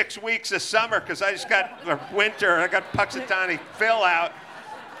another 6 weeks of summer because I just got the winter. I got Puxatawny Phil out.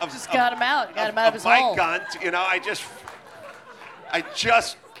 Got him out. Got him out of his hole. My gunt, you know, I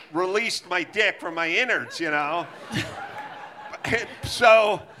just released my dick from my innards, you know. And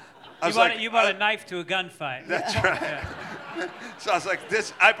so I was you brought a knife to a gunfight. That's right. Yeah. So I was like,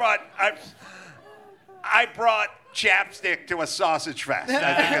 I brought chapstick to a sausage fest.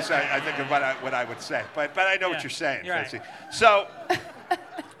 I think of what I would say. But I know what you're saying, Fitzy. Right. So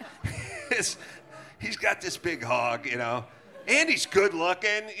he's got this big hog, you know, and he's good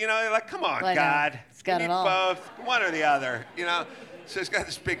looking. You know, you're like, come on, God. He's got you it need all. both, one or the other, you know. So he's got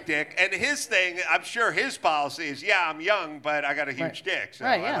this big dick, and his thing, I'm sure his policy is, I'm young, but I got a huge dick, so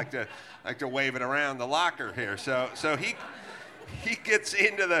I like to wave it around the locker here. So he gets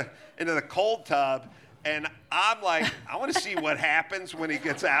into the cold tub, and I'm like, I want to see what happens when he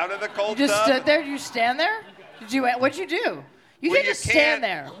gets out of the cold tub. You just stood there? Did you stand there? What'd you do? You can't just stand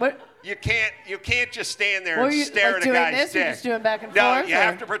there. What? You can't just stand there and stare at a doing guy's this, dick. Or just doing back and no, forth? you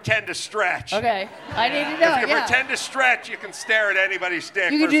have to pretend to stretch. Okay, I need to know. If you pretend to stretch, you can stare at anybody's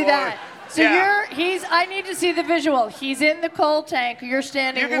dick. You can do that. So yeah. I need to see the visual. He's in the cold tank. You're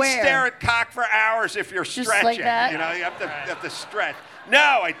standing where? You can stare at cock for hours if you're just stretching. Like that? You know, you have to stretch.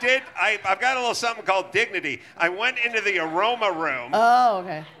 No, I did. I've got a little something called dignity. I went into the aroma room. Oh,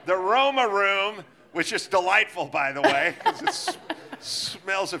 okay. The aroma room, which is delightful, by the way, because it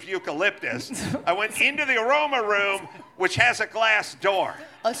smells of eucalyptus. I went into the aroma room, which has a glass door.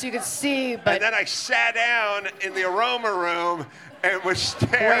 Oh, so you could see, but... And then I sat down in the aroma room and was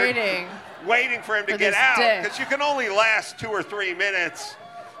staring. Waiting for him to get out. Because you can only last 2 or 3 minutes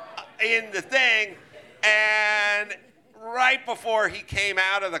in the thing. And right before he came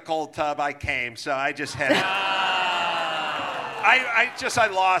out of the cold tub, I came. So I just had... I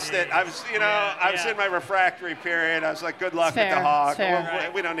lost it. I was, I was in my refractory period. I was like, good luck with the hog.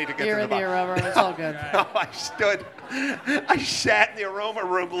 We don't need to get to the bottom. You're in the aroma room. It's all good. No, I sat in the aroma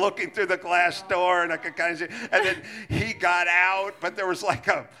room looking through the glass door, and I could kind of see, and then he got out, but there was like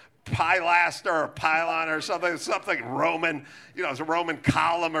a pilaster or pylon or something Roman, it was a Roman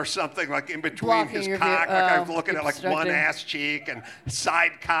column or something like in between blocking his your cock. view. Like I was looking at like one ass cheek and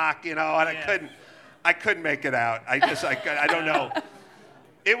side cock, and I couldn't make it out. I don't know.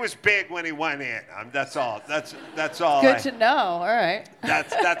 It was big when he went in. That's all. That's all. Good to know. All right.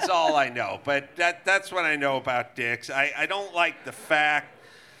 That's all I know. But that's what I know about dicks. I don't like the fact.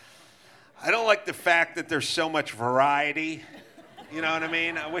 That there's so much variety. You know what I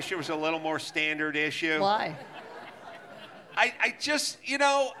mean? I wish there was a little more standard issue. Why? I just,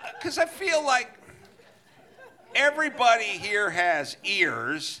 because I feel like everybody here has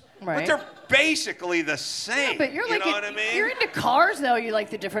ears. Right. But they're basically the same. Yeah, but you're like, know what I mean? You're into cars, though. You like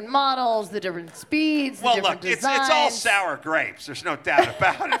the different models, the different speeds, the different designs. It's all sour grapes. There's no doubt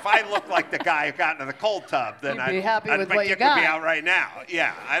about it. If I looked like the guy who got into the cold tub, then You'd be happy with my what you dick got. would be out right now.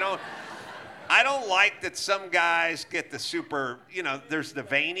 Yeah, I don't like that some guys get the super, there's the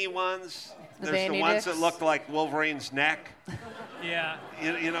veiny ones. There's the ones that look like Wolverine's neck. Yeah.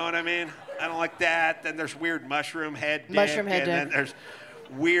 You know what I mean? I don't like that. Then there's weird mushroom head dick. And then there's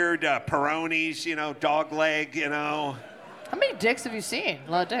weird Peronis, dog leg, How many dicks have you seen?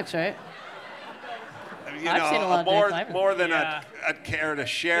 A lot of dicks, right? I've seen a lot of dicks. More than I'd care to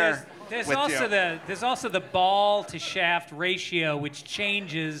share. There's also the ball to shaft ratio, which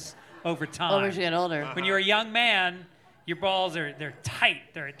changes over time. As you get older. When you're a young man, your balls they're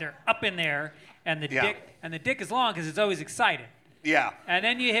tight, they're up in there, and the dick is long because it's always excited. Yeah. And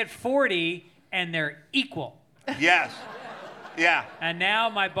then you hit 40, and they're equal. Yes. Yeah. And now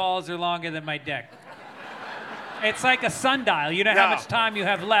my balls are longer than my dick. It's like a sundial. You know how No. much time you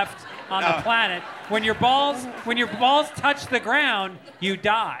have left on the planet. When your balls touch the ground, you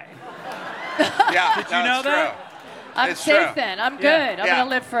die. Yeah. Did you know that? True. I'm It's safe true. then. I'm good. Yeah. I'm Yeah. gonna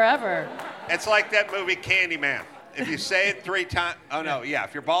live forever. It's like that movie Candyman. If you say it 3 times, oh no, yeah.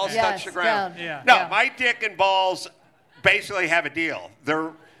 If your balls Yes, touch the ground, Yeah. no, Yeah. my dick and balls basically have a deal.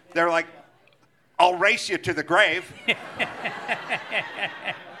 They're like, I'll race you to the grave.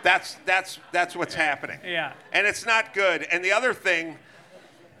 That's what's happening. Yeah. And it's not good. And the other thing,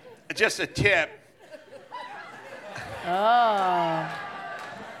 just a tip. Oh.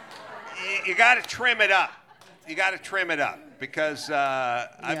 You got to trim it up. You got to trim it up because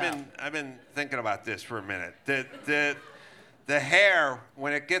I've been thinking about this for a minute. The hair,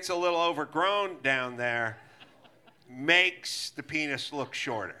 when it gets a little overgrown down there, makes the penis look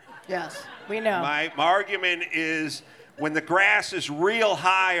shorter. Yes, we know. My argument is when the grass is real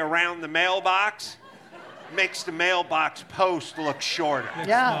high around the mailbox, makes the mailbox post look shorter.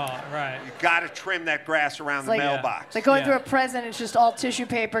 Yeah. Small, right. You got to trim that grass around the like- mailbox. It's like going Yeah. through a present. It's just all tissue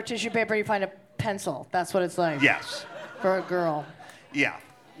paper. You find a pencil. That's what it's like. Yes. For a girl. Yeah.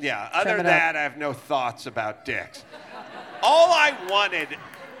 Other it than up. that, I have no thoughts about dicks. All I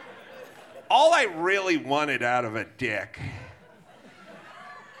really wanted out of a dick,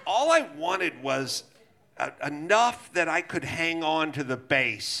 all I wanted was enough that I could hang on to the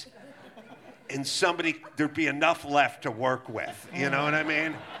base and there'd be enough left to work with. You know what I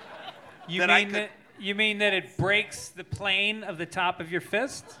mean? You mean that it breaks the plane of the top of your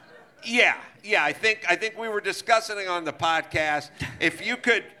fist? Yeah. I think we were discussing it on the podcast. If you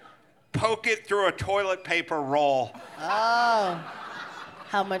could poke it through a toilet paper roll, Oh.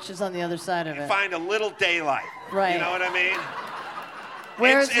 How much is on the other side of it? find a little daylight. Right. You know what I mean?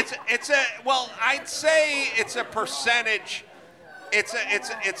 Where's I'd say it's a percentage.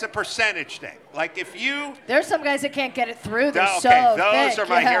 It's a percentage thing. Like if you. There's some guys that can't get it through. They're Okay, so those thick. are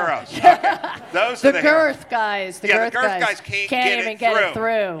my Yeah. heroes. Okay, those The are the heroes. girth guys. The Yeah, girth the girth guys can't get even it get through. it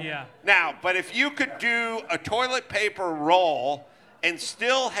through. Yeah. Now, but if you could do a toilet paper roll and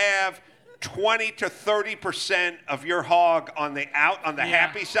still have 20 to 30% of your hog on the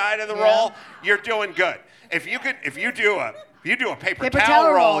happy side of the Yeah. roll, you're doing good. If you do a paper Paper towel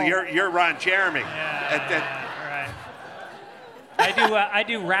towel roll, roll. you're Ron Jeremy. Right. I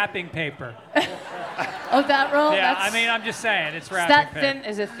do wrapping paper. Oh, that roll? Yeah, That's, I mean, I'm just saying, it's is wrapping that paper. thin?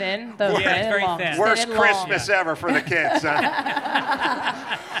 Is it thin? Yeah, Thin it's and very long. thin. It's Worst thin and long. Christmas ever for the kids,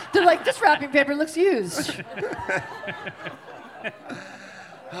 huh? They're like, this wrapping paper looks used.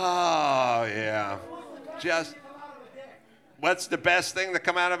 Oh, yeah. Just, what's the best thing to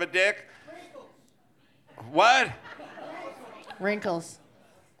come out of a dick? What? Wrinkles.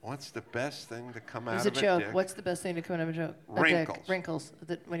 What's the best thing to come It out was of a a joke. dick? What's the best thing to come out of a joke? A dick. Wrinkles. Wrinkles.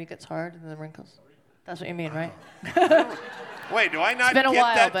 When it gets hard and then wrinkles. That's what you mean, right? Wait, do I not been a get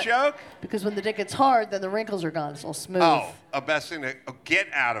while, that but- joke? Because when the dick gets hard, then the wrinkles are gone. It's all smooth. Oh, a best thing to get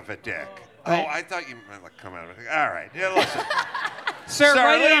out of a dick. Right. Oh, I thought you meant like come out of a dick. All right. Yeah, listen. Sir,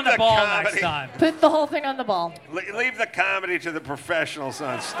 write it leave on the the ball comedy. next time. Put the whole thing on the ball. Leave the comedy to the professionals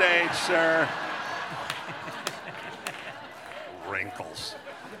on stage, sir. Wrinkles.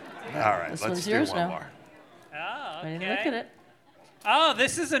 All right, This let's one's do yours one now. more. Oh, I okay. didn't look at it. Oh,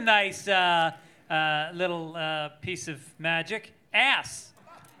 this is a nice little piece of magic. Ass.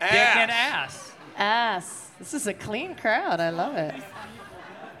 Dick and ass. Ass. This is a clean crowd. I love it.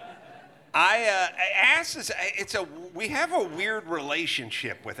 Asses. We have a weird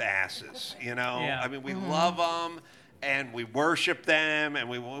relationship with asses. You know, Yeah. I mean, we love them and we worship them and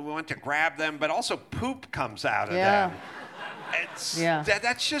we want to grab them, but also poop comes out of Yeah. them. It's, Yeah.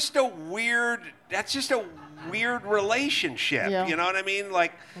 That's just a weird. That's just a weird relationship. Yeah. You know what I mean?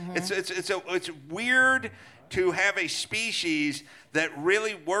 Like it's weird to have a species that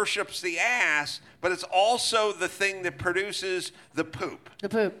really worships the ass, but it's also the thing that produces the poop. The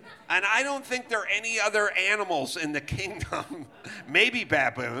poop. And I don't think there are any other animals in the kingdom, maybe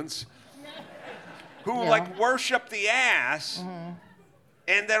baboons, who Yeah. like worship the ass,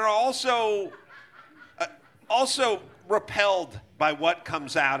 and they're also repelled by what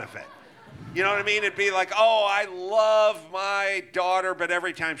comes out of it. You know what I mean? It'd be like, oh, I love my daughter, but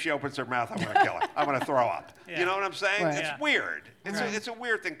every time she opens her mouth, I'm going to kill her. I'm going to throw up. Yeah. You know what I'm saying? Right. It's Yeah. weird. It's a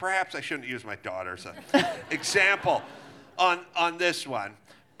weird thing. Perhaps I shouldn't use my daughter as an example on this one.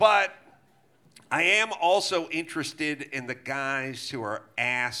 But I am also interested in the guys who are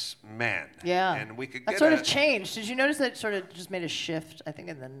ass ass men. Yeah. And we could that get sort of changed. Did you notice that it sort of just made a shift, I think,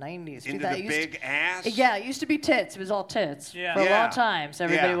 in the 90s? into the big ass? Yeah, it used to be tits. It was all tits Yeah. for a Yeah. long time. So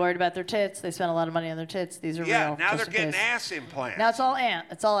everybody Yeah. worried about their tits. They spent a lot of money on their tits. These are Yeah, real. now just they're in getting case. ass implants. Now it's all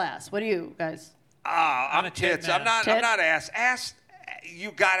It's all ass. What do you guys? I'm a tit tits. man. I'm Tit? not ass. Ass,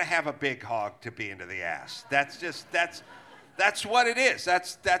 you got to have a big hog to be into the ass. That's what it is.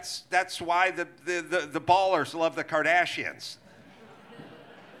 That's why the ballers love the Kardashians.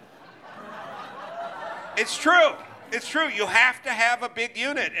 It's true. It's true. You have to have a big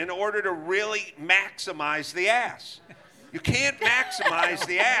unit in order to really maximize the ass. You can't maximize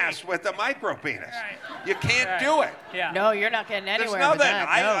the ass with a micro penis. You can't do it. Yeah. No, you're not getting anywhere There's nothing. with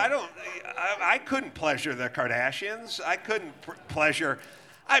that. No. I couldn't pleasure the Kardashians. I couldn't pleasure.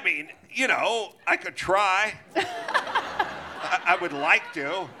 I mean, you know, I could try. I would like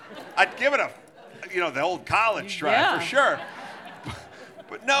to. I'd give it the old college try Yeah. for sure.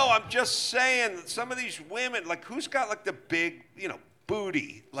 But no, I'm just saying that some of these women, like, who's got like the big,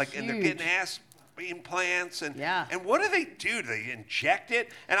 booty, like, and they're Huge. getting ass implants and Yeah. and what do? Do they inject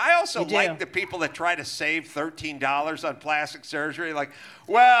it? And I also You do. like the people that try to save $13 on plastic surgery. Like,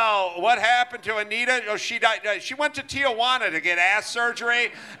 well, what happened to Anita? Oh, she died. She went to Tijuana to get ass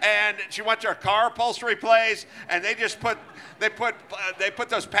surgery, and she went to a car upholstery place, and they put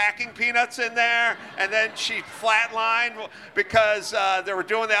those packing peanuts in there, and then she flatlined because they were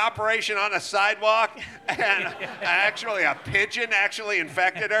doing the operation on a sidewalk, and actually a pigeon actually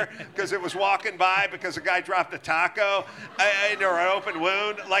infected her because it was walking by because a guy dropped a taco into her open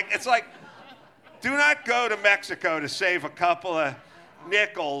wound. Like, it's like, do not go to Mexico to save a couple of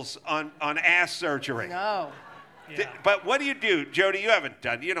nickels on ass surgery. No. But what do? Jodi,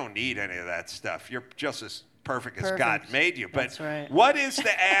 you don't need any of that stuff. You're just as perfect as God Perfect. made you. But That's right. what is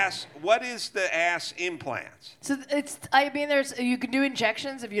the ass implants? So you can do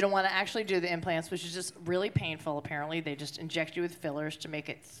injections if you don't want to actually do the implants, which is just really painful. Apparently, they just inject you with fillers to make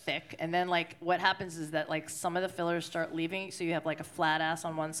it thick, and then like what happens is that like some of the fillers start leaving, so you have like a flat ass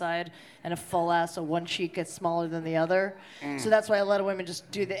on one side and a full ass, so one cheek gets smaller than the other. So that's why a lot of women just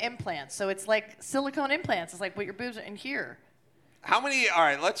do the implants. So it's like silicone implants. It's like what your boobs are in here. How many? All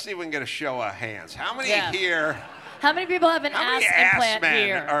right, let's see if we can get a show of hands. How many Yeah. here? How many people have an How ass many ass implant men?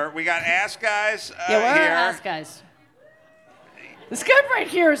 here? We got ass guys Yeah, where here. are ass guys? This guy right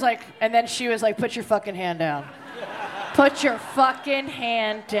here is like, and then she was like, put your fucking hand down. Put your fucking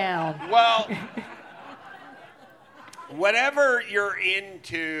hand down. Well, whatever you're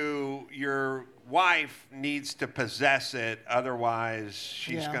into, your wife needs to possess it, otherwise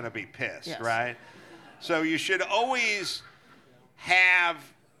she's Yeah. going to be pissed, Yes. right? So you should always have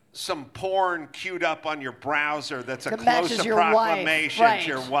some porn queued up on your browser that's a That close matches your wife, proclamation right. to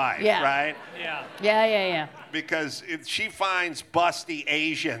your wife, Yeah. right? Yeah. Yeah. Because if she finds busty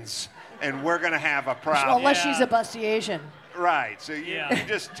Asians, and we're going to have a problem. Unless she's a busty Asian. Right, so you Yeah.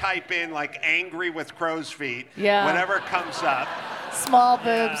 just type in like angry with crow's feet, Yeah. whatever comes up. Small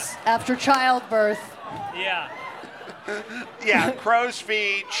boobs after childbirth. Yeah. Yeah, crow's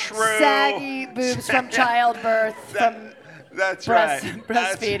feet, shrew. Saggy boobs from childbirth, from That's breast, right.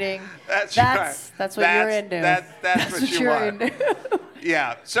 breastfeeding. That's right. That's what you're into. That's what you you're want. into.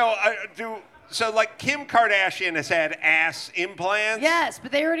 Yeah. So like Kim Kardashian has had ass implants. Yes,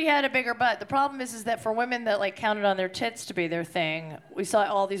 but they already had a bigger butt. The problem is that for women that like counted on their tits to be their thing, we saw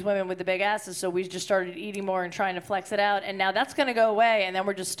all these women with the big asses, so we just started eating more and trying to flex it out, and now that's gonna go away, and then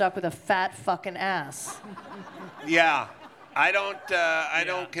we're just stuck with a fat fucking ass. Yeah. I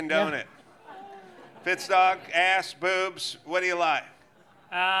don't condone it. Fitzdog, ass, boobs. What do you like?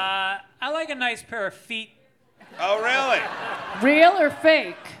 I like a nice pair of feet. Oh, really? Real or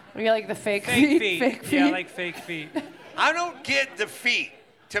fake? You like the fake Fake feet? feet. Fake feet? Yeah, I like fake feet. I don't get the feet.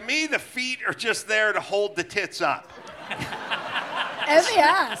 To me, the feet are just there to hold the tits up. And the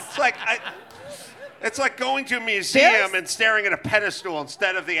ass. It's like going to a museum There's- and staring at a pedestal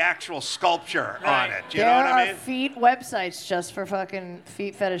instead of the actual sculpture on Right. it. Do you There know what I are mean? feet websites just for fucking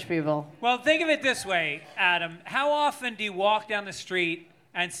feet fetish people. Well, think of it this way, Adam. How often do you walk down the street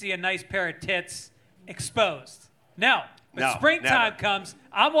and see a nice pair of tits exposed? No. When No, springtime never. comes,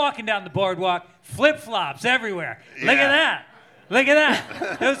 I'm walking down the boardwalk, flip-flops everywhere. Look Yeah. at that. Look at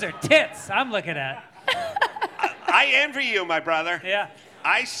that. Those are tits I'm looking at. I envy you, my brother. Yeah.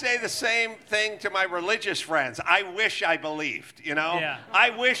 I say the same thing to my religious friends. I wish I believed, you know? Yeah.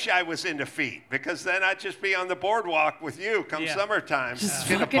 I wish I was into feet because then I'd just be on the boardwalk with you come Yeah. summertime. Just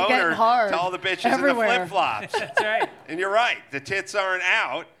Get a fucking boner getting hard to all the bitches everywhere. in the flip-flops. That's right. And you're right. The tits aren't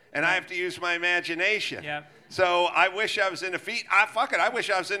out, and I have to use my imagination. Yeah. So I wish I was into feet. Fuck it, I wish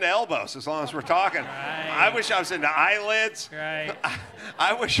I was into elbows as long as we're talking. Right. I wish I was into eyelids. Right.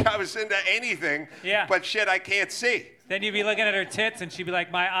 I wish I was into anything. Yeah. But shit, I can't see. Then you'd be looking at her tits, and she'd be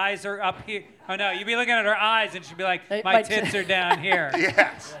like, my eyes are up here. Oh, no, you'd be looking at her eyes, and she'd be like, My my tits are down here.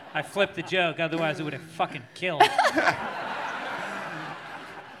 Yes. I flipped the joke, otherwise it would have fucking killed.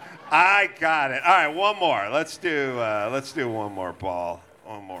 I got it. All right, one more. Let's do one more ball.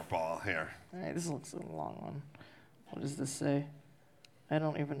 One more ball here. All right, this looks like a long one. What does this say?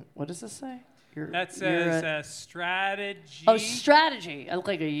 What does this say? That says strategy. Oh, strategy. I look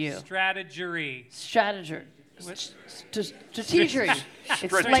like a U. Strategery. Strategy. Strategery.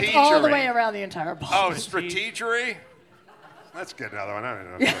 It's like Strategery. all the way around the entire ball. Oh, strategery? Let's get another one. I don't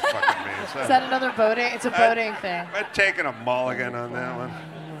even know what that fucking means. Is that another boating? It's a boating thing. I'm taking a mulligan on that one.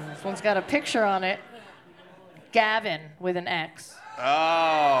 This one's got a picture on it. Gavin with an X.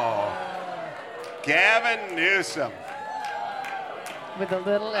 Oh. Gavin Newsom. With a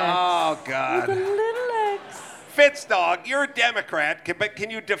little X. Oh, God. With a little X. Fitzdog, you're a Democrat, but can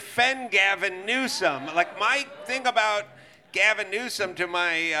you defend Gavin Newsom? Like, my thing about Gavin Newsom to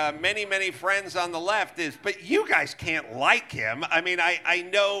my many, many friends on the left is, but you guys can't like him. I mean, I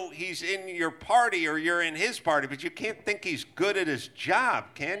know he's in your party or you're in his party, but you can't think he's good at his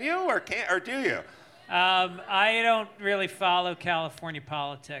job, can you? Or do you? I don't really follow California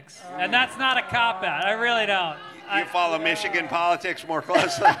politics. And that's not a cop-out. I really don't. You follow Michigan politics more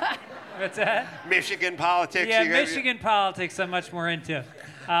closely? What's that? Michigan politics? Yeah, Michigan politics I'm much more into.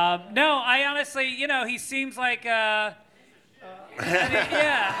 No, I honestly, he seems like... yeah.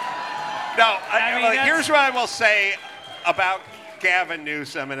 No, here's what I will say about Gavin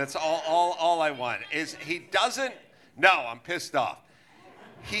Newsom, and it's all I want, is he doesn't... No, I'm pissed off.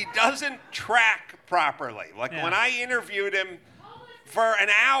 He doesn't track properly. Like, when I interviewed him for an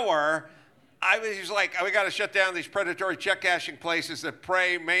hour... he was like, we got to shut down these predatory check cashing places that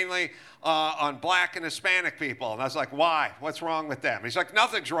prey mainly on black and Hispanic people. And I was like, why? What's wrong with them? He's like,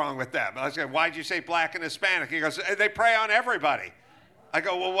 nothing's wrong with them. And I was like, why'd you say black and Hispanic? He goes, they prey on everybody. I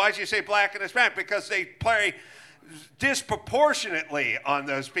go, well, why'd you say black and Hispanic? Because they prey disproportionately on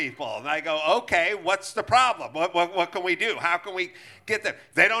those people. And I go, okay, what's the problem? What can we do? How can we get them?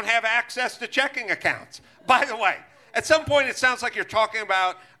 They don't have access to checking accounts. By the way, at some point it sounds like you're talking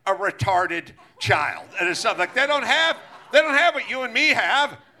about a retarded child. And it's something like they don't have what you and me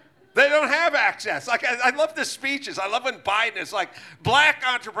have. They don't have access. Like, I love the speeches. I love when Biden is like, black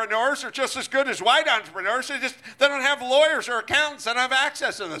entrepreneurs are just as good as white entrepreneurs. They don't have lawyers or accountants. They don't have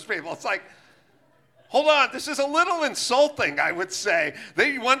access to those people. It's like, hold on, this is a little insulting, I would say.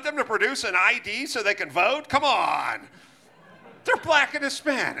 They want them to produce an ID so they can vote? Come on. They're black and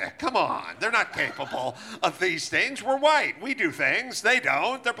Hispanic. Come on. They're not capable of these things. We're white. We do things. They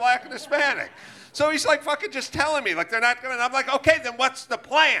don't. They're black and Hispanic. So he's like fucking just telling me, like, they're not going to. I'm like, okay, then what's the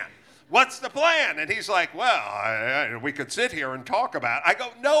plan? What's the plan? And he's like, well, we could sit here and talk about it. I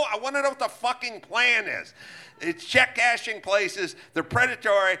go, no, I want to know what the fucking plan is. It's check cashing places. They're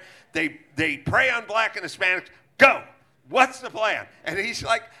predatory. They prey on black and Hispanics. Go. What's the plan? And he's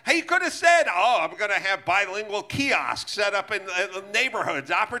like, hey, you could have said, I'm going to have bilingual kiosks set up in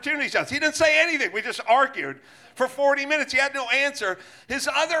neighborhoods, opportunity zones. He didn't say anything. We just argued for 40 minutes. He had no answer. His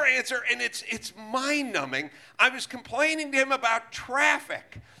other answer, and it's mind-numbing, I was complaining to him about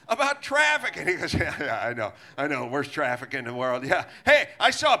traffic. And he goes, yeah, I know, worst traffic in the world. Yeah. Hey,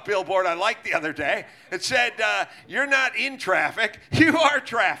 I saw a billboard I liked the other day. It said, you're not in traffic, you are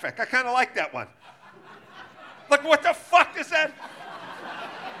traffic. I kind of like that one. Like, what the fuck is that?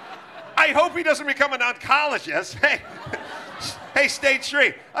 I hope he doesn't become an oncologist. Hey, State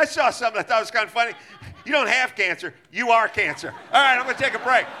Street, I saw something I thought was kind of funny. You don't have cancer, you are cancer. All right, I'm going to take a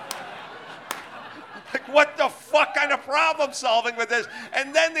break. Like, what the fuck kind of problem solving with this?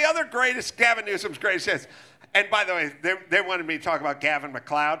 And then the other greatest, Gavin Newsom's greatest is, and by the way, they wanted me to talk about Gavin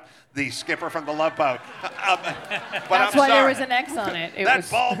McLeod, the skipper from the Love Boat. That's why there was an X on it.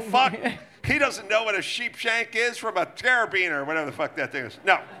 That bald fuck, he doesn't know what a sheep shank is from a carabiner or whatever the fuck that thing is.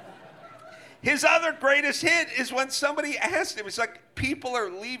 No. His other greatest hit is when somebody asked him, it's like, people are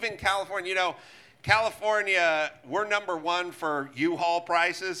leaving California. You know, California, we're number one for U-Haul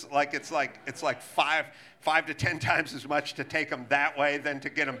prices. Like, it's like five to 10 times as much to take them that way than to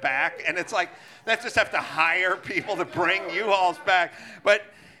get them back. And it's like, that's just have to hire people to bring U-Hauls back. But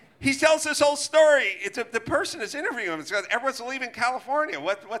he tells this whole story. The person is interviewing him. It's like, everyone's leaving California.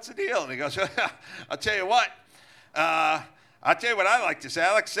 What's the deal? And he goes, I'll tell you what. I'll tell you what I like to say.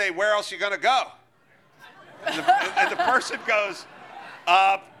 I like to say, where else are you going to go? And the person goes,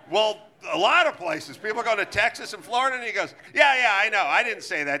 well, a lot of places. People go to Texas and Florida. And he goes, yeah, I know. I didn't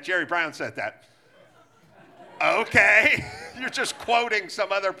say that. Jerry Brown said that. Okay. You're just quoting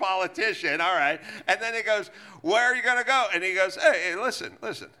some other politician. All right. And then he goes, where are you going to go? And he goes, hey, listen.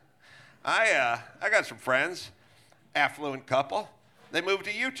 I got some friends, affluent couple. They moved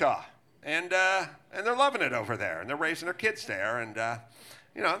to Utah, and they're loving it over there, and they're raising their kids there, and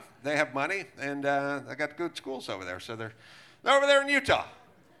they have money, and they got good schools over there, so they're over there in Utah.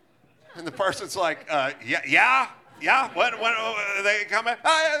 And the person's like, yeah. What are they coming?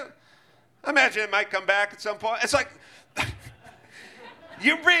 I imagine it might come back at some point. It's like,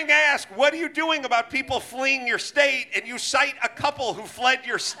 you're being asked, what are you doing about people fleeing your state? And you cite a couple who fled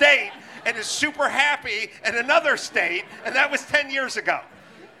your state and is super happy in another state, and that was 10 years ago.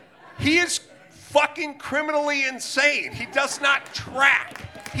 He is fucking criminally insane. He does not track.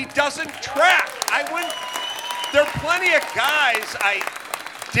 He doesn't track. There are plenty of guys I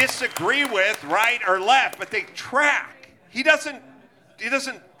disagree with, right or left, but they track. He doesn't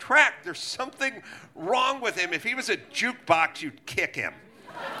track. There's something wrong with him. If he was a jukebox, you'd kick him.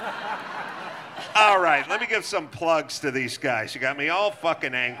 All right, let me give some plugs to these guys. You got me all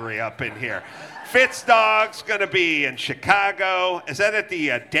fucking angry up in here. Fitz Dog's going to be in Chicago. Is that at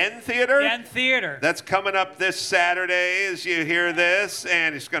the Den Theater? Den Theater. That's coming up this Saturday as you hear this.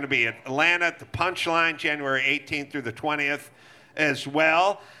 And it's going to be in Atlanta at the Punchline, January 18th through the 20th as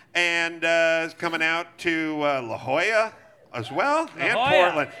well. And it's coming out to La Jolla as well, and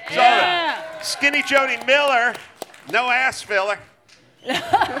Portland. Yeah. So, Skinny Jodi Miller, no ass filler.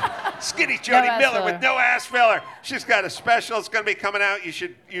 Skinny Jodi Miller with no ass filler. She's got a special. It's going to be coming out. You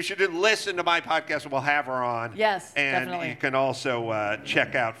should listen to my podcast, and we'll have her on. Yes, and definitely. you can also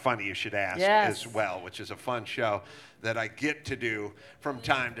check out Funny You Should Ask as well, which is a fun show that I get to do from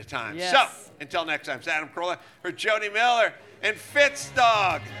time to time. Yes. So, until next time, it's Adam Carolla for Jodi Miller and Fitz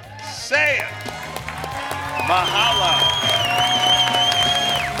Dog. Say it. Mahalo.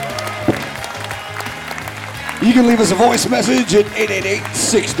 You can leave us a voice message at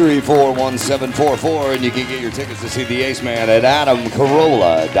 888-634-1744, and you can get your tickets to see the Ace Man at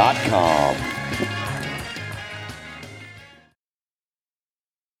adamcarolla.com.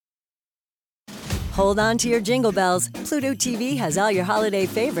 Hold on to your jingle bells. Pluto TV has all your holiday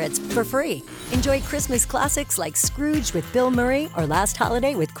favorites for free. Enjoy Christmas classics like Scrooge with Bill Murray or Last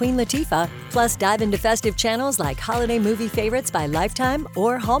Holiday with Queen Latifah. Plus, dive into festive channels like holiday movie favorites by Lifetime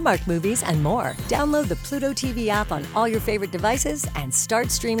or Hallmark movies and more. Download the Pluto TV app on all your favorite devices and start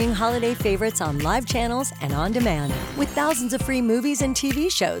streaming holiday favorites on live channels and on demand. With thousands of free movies and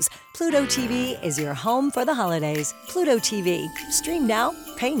TV shows, Pluto TV is your home for the holidays. Pluto TV. Stream now,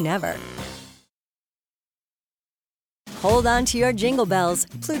 pay never. Hold on to your jingle bells.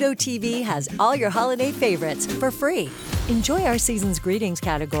 Pluto TV has all your holiday favorites for free. Enjoy our season's greetings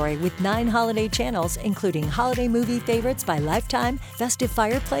category with 9 holiday channels, including holiday movie favorites by Lifetime, Festive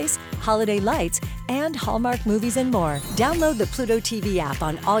Fireplace, Holiday Lights, and Hallmark movies and more. Download the Pluto TV app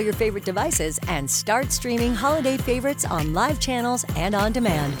on all your favorite devices and start streaming holiday favorites on live channels and on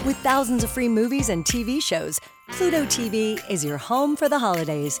demand. With thousands of free movies and TV shows, Pluto TV is your home for the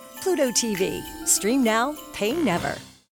holidays. Pluto TV. Stream now, pay never.